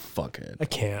can't. What a fuckhead. I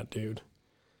can't, dude.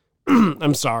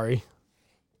 I'm sorry.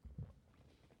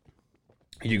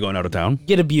 Are you going out of town?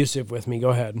 Get abusive with me. Go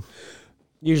ahead.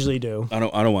 Usually do. I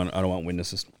don't want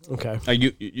witnesses. Okay. Are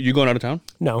you going out of town?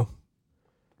 No.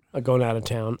 I'm going out of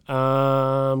town.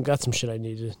 Got some shit I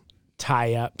need to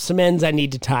tie up. Some ends I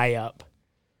need to tie up.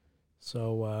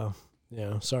 So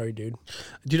yeah, sorry, dude.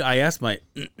 Dude, I asked my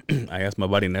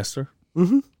buddy Nestor.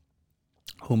 Mm-hmm.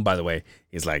 Whom, by the way,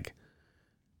 is like,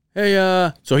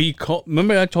 hey, so he called.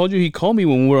 Remember I told you he called me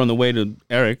when we were on the way to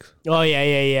Eric's. Oh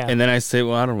yeah. And then I said,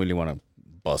 well, I don't really want to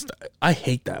bust. I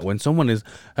hate that when someone is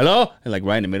hello and like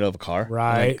right in the middle of a car.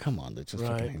 Right. Like, come on, let's just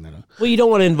fucking hang that up. Well, you don't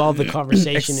want to involve the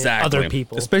conversation in other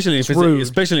people, especially if it's rude.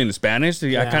 Especially in Spanish.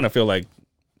 I kind of feel like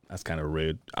that's kind of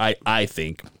rude. I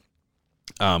think.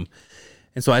 And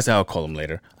so I said I'll call him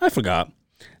later. I forgot.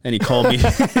 And he called me.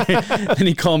 Then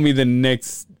he called me the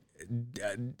next.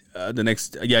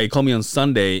 He called me on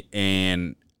Sunday,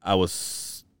 and I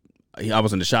was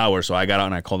in the shower, so I got out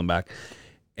and I called him back,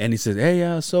 and he said,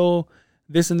 "Hey, so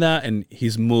this and that," and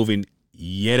he's moving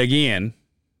yet again.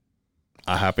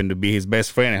 I happen to be his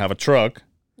best friend and have a truck.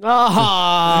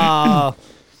 Ah,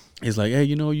 He's like, hey,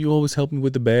 you always help me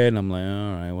with the bed. And I'm like,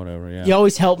 all right, whatever. Yeah. You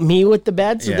always help me with the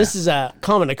bed, so this is a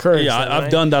common occurrence. Yeah, then, I've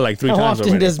right? done that like 3 How times.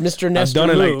 often already. does Mr. Nestor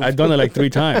I've done it like 3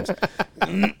 times.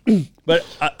 But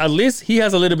at least he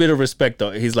has a little bit of respect,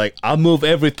 though. He's like, I'll move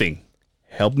everything.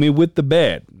 Help me with the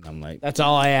bed. I'm like, That's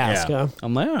all I ask, huh?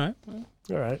 I'm like, all right.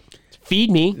 All right.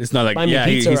 Feed me. It's not like Buy me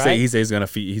pizza, right? he says he's gonna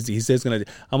feed. He says I'm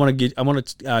gonna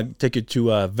take you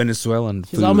to Venezuela and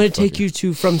food. I'm going to take you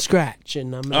to from scratch,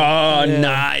 and I'm.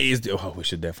 Nice. Oh, we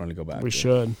should definitely go back. We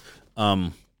should.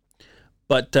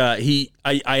 But I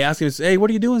asked him, hey, what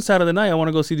are you doing Saturday night? I want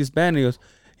to go see this band. And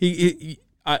he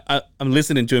goes, I'm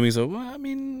listening to him. He said, well, I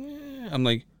mean, I'm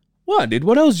like, what, dude?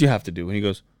 What else do you have to do? And he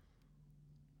goes,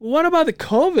 what about the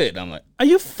COVID? I'm like, are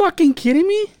you fucking kidding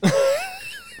me?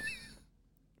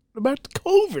 What about the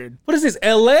COVID? What is this,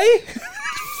 LA?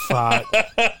 Fuck.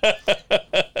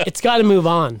 It's got to move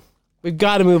on. We've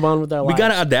got to move on with our lives. We got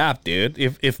to adapt, dude.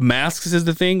 If masks is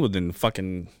the thing, well, then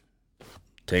fucking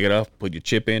take it off, put your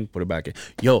chip in, put it back in.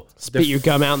 Yo. Spit your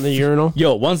gum out in the urinal.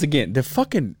 Yo, once again, the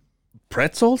fucking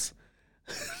pretzels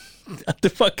at the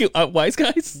fucking Wise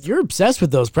Guys. You're obsessed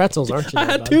with those pretzels, aren't you? I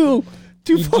had two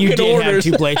fucking You did orders.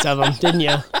 have 2 plates of them, didn't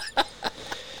you?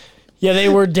 Yeah, they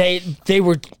were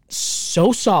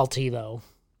so salty though.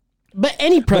 But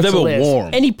any pretzel they were warm.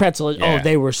 Any pretzel is. Yeah. Oh,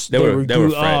 they were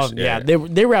fresh. Yeah,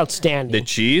 they were outstanding. The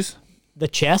cheese? The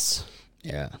chess?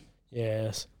 Yeah.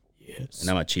 Yes. And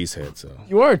I'm a cheesehead, so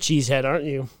You are a cheesehead, aren't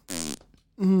you?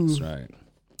 that's right.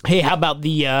 Hey, how about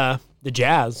the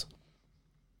Jazz?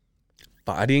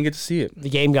 But I didn't get to see it. The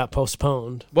game got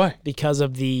postponed Why? because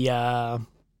of the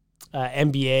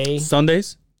NBA.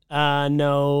 Sundays?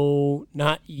 No,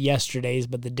 not yesterday's,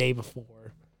 but the day before.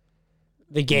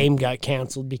 The game got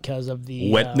canceled because of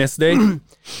the Wednesday?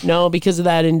 No, because of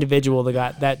that individual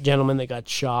that gentleman that got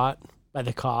shot by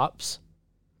the cops.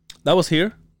 That was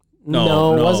here?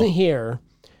 No, it wasn't here.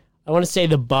 I want to say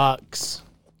the Bucks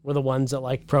were the ones that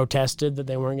like protested that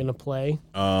they weren't going to play.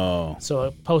 Oh. So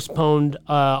it postponed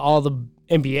all the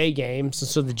NBA games. And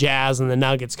so the Jazz and the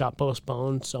Nuggets got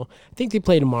postponed. So I think they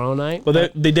play tomorrow night.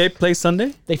 But did they play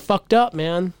Sunday? They fucked up,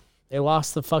 man. They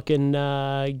lost the fucking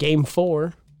game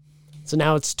 4. So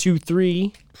now it's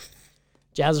 2-3.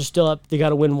 Jazz are still up. They got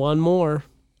to win one more.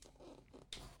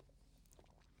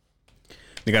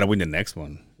 They got to win the next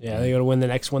one. Yeah, they got to win the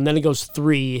next one. Then it goes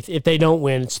 3. If they don't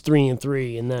win, it's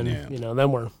 3-3, and then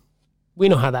then we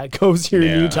know how that goes here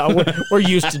in Utah. We're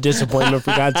used to disappointment,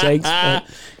 for God's sakes. But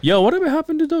Yo, whatever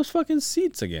happened to those fucking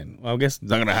seats again? Well, I guess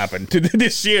it's not gonna happen to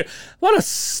this year. What a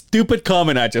stupid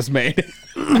comment I just made.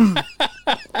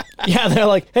 yeah, they're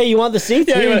like, "Hey, you want the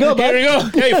seats? Here you go, bud. Here you go.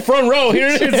 Hey, front row. Here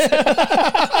it is.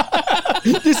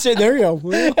 Just sit there, you go."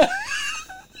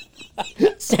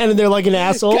 Standing there like an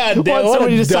asshole. God damn, Want what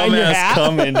somebody a to sign your dumbass hat?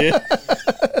 comment, dude.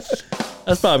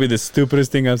 That's probably the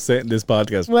stupidest thing I've said in this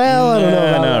podcast. Well, I don't know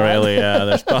about not that. really. Yeah,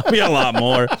 there's probably a lot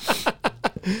more.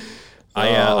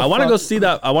 I want to go see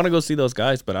that. I want to go see those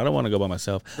guys, but I don't want to go by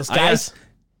myself. Those guys?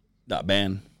 That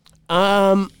band.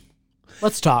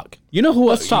 Let's talk. You know who?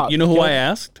 Let's talk. You know who Okay. I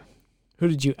asked? Who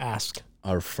did you ask?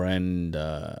 Our friend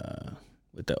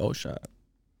with the O shot.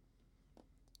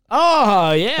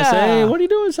 Oh, yeah. I say, hey, what are you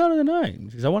doing Saturday night?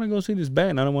 She says, I want to go see this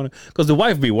band. I don't want to, because the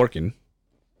wife be working.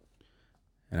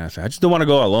 And I said, I just don't want to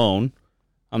go alone.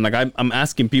 I'm like, I'm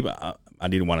asking people. I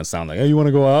didn't want to sound like, hey, you want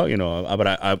to go out? You know,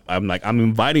 but I'm like, I'm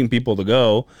inviting people to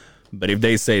go. But if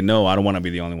they say no, I don't want to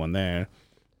be the only one there.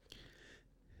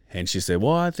 And she said,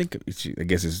 well, I think, I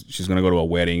guess she's going to go to a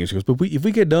wedding. And she goes, but if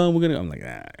we get done, we're going to, I'm like,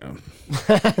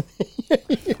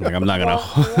 I'm not going to,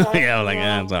 yeah, I'm like,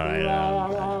 it's all right.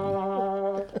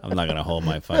 I'm not going to hold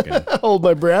my fucking, Hold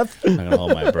my breath. I'm not going to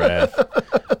hold my breath.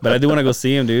 But I do want to go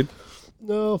see him, dude.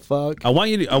 No, fuck. I want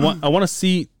you to, I want to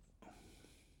see,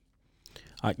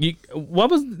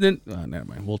 what was then, never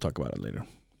mind. We'll talk about it later.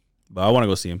 But I want to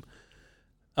go see him.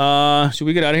 Should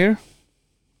we get out of here?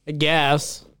 I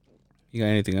guess. You got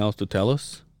anything else to tell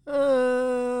us?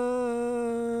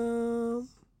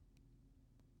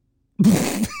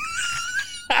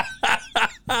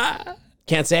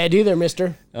 Can't say I do there,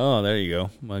 mister. Oh, there you go.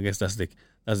 Well, I guess that's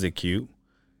the cue.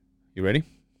 You ready?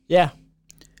 Yeah.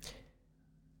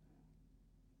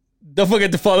 Don't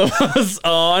forget to follow us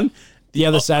on The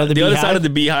other side of the other Beehive. side of the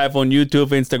Beehive on YouTube,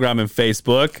 Instagram, and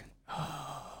Facebook.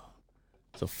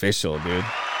 It's official, dude.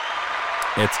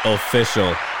 It's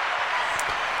official.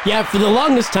 Yeah, for the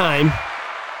longest time,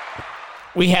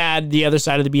 we had the other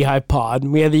side of the Beehive pod.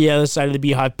 We had the other side of the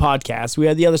Beehive podcast. We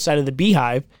had the other side of the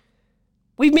Beehive.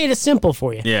 We've made it simple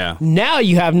for you. Yeah. Now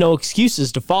you have no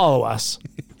excuses to follow us.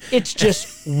 It's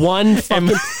just one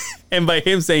fucking... And by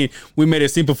him saying we made it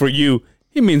simple for you,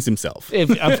 He means himself.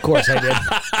 Of course I did.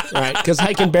 All right, because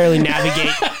I can barely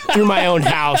navigate through my own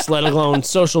house, let alone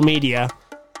social media.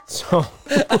 So,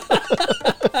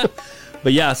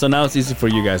 But yeah, so now it's easy for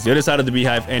you guys. The other side of the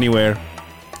beehive, anywhere.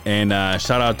 And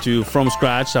shout out to From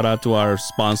Scratch. Shout out to our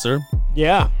sponsor.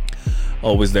 yeah.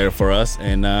 Always there for us.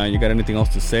 And you got anything else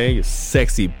to say? You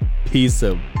sexy piece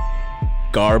of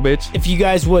garbage. If you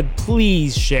guys would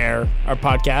please share our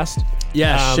podcast.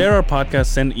 Yeah, share our podcast.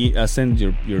 Send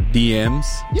your DMs.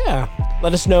 Yeah.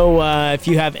 Let us know if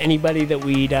you have anybody that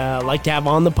we'd like to have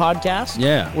on the podcast.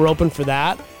 Yeah. We're open for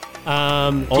that.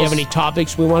 If you have any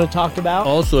topics we want to talk about.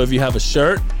 Also, if you have a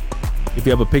shirt, if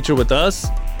you have a picture with us,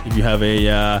 if you have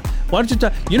a why don't you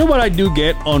you know what I do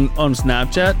get on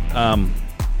Snapchat?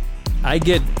 I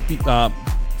get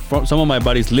from some of my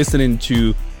buddies listening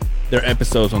to their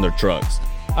episodes on their trucks,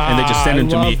 and they just send them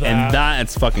to me, and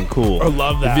that's fucking cool. I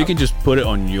love that. If you can just put it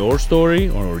on your story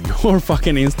or your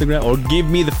fucking Instagram, or give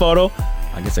me the photo,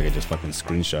 I guess I could just fucking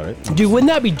screenshot it. Dude, wouldn't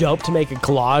that be dope to make a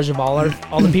collage of all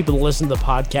the people that listen to the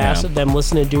podcast, of them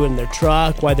listening to it in their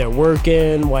truck, while they're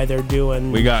working, while they're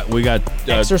doing We got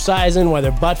exercising, while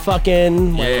they're butt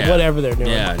fucking, whatever they're doing.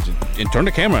 Yeah, and turn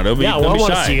the camera. Don't be Yeah, well, don't I be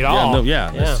wanna shy. see it all.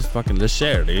 Yeah, Yeah. let's just fucking let's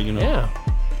share, dude. You know. Yeah.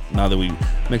 Now that we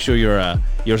make sure your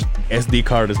SD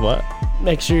card is what?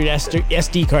 Make sure your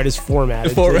SD card is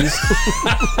formatted. Please.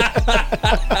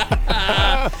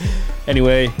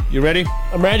 Anyway, you ready?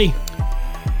 I'm ready.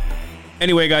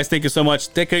 Anyway, guys, thank you so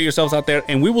much. Take care of yourselves out there,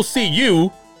 and we will see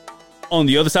you on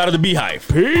the other side of the beehive.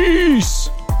 Peace.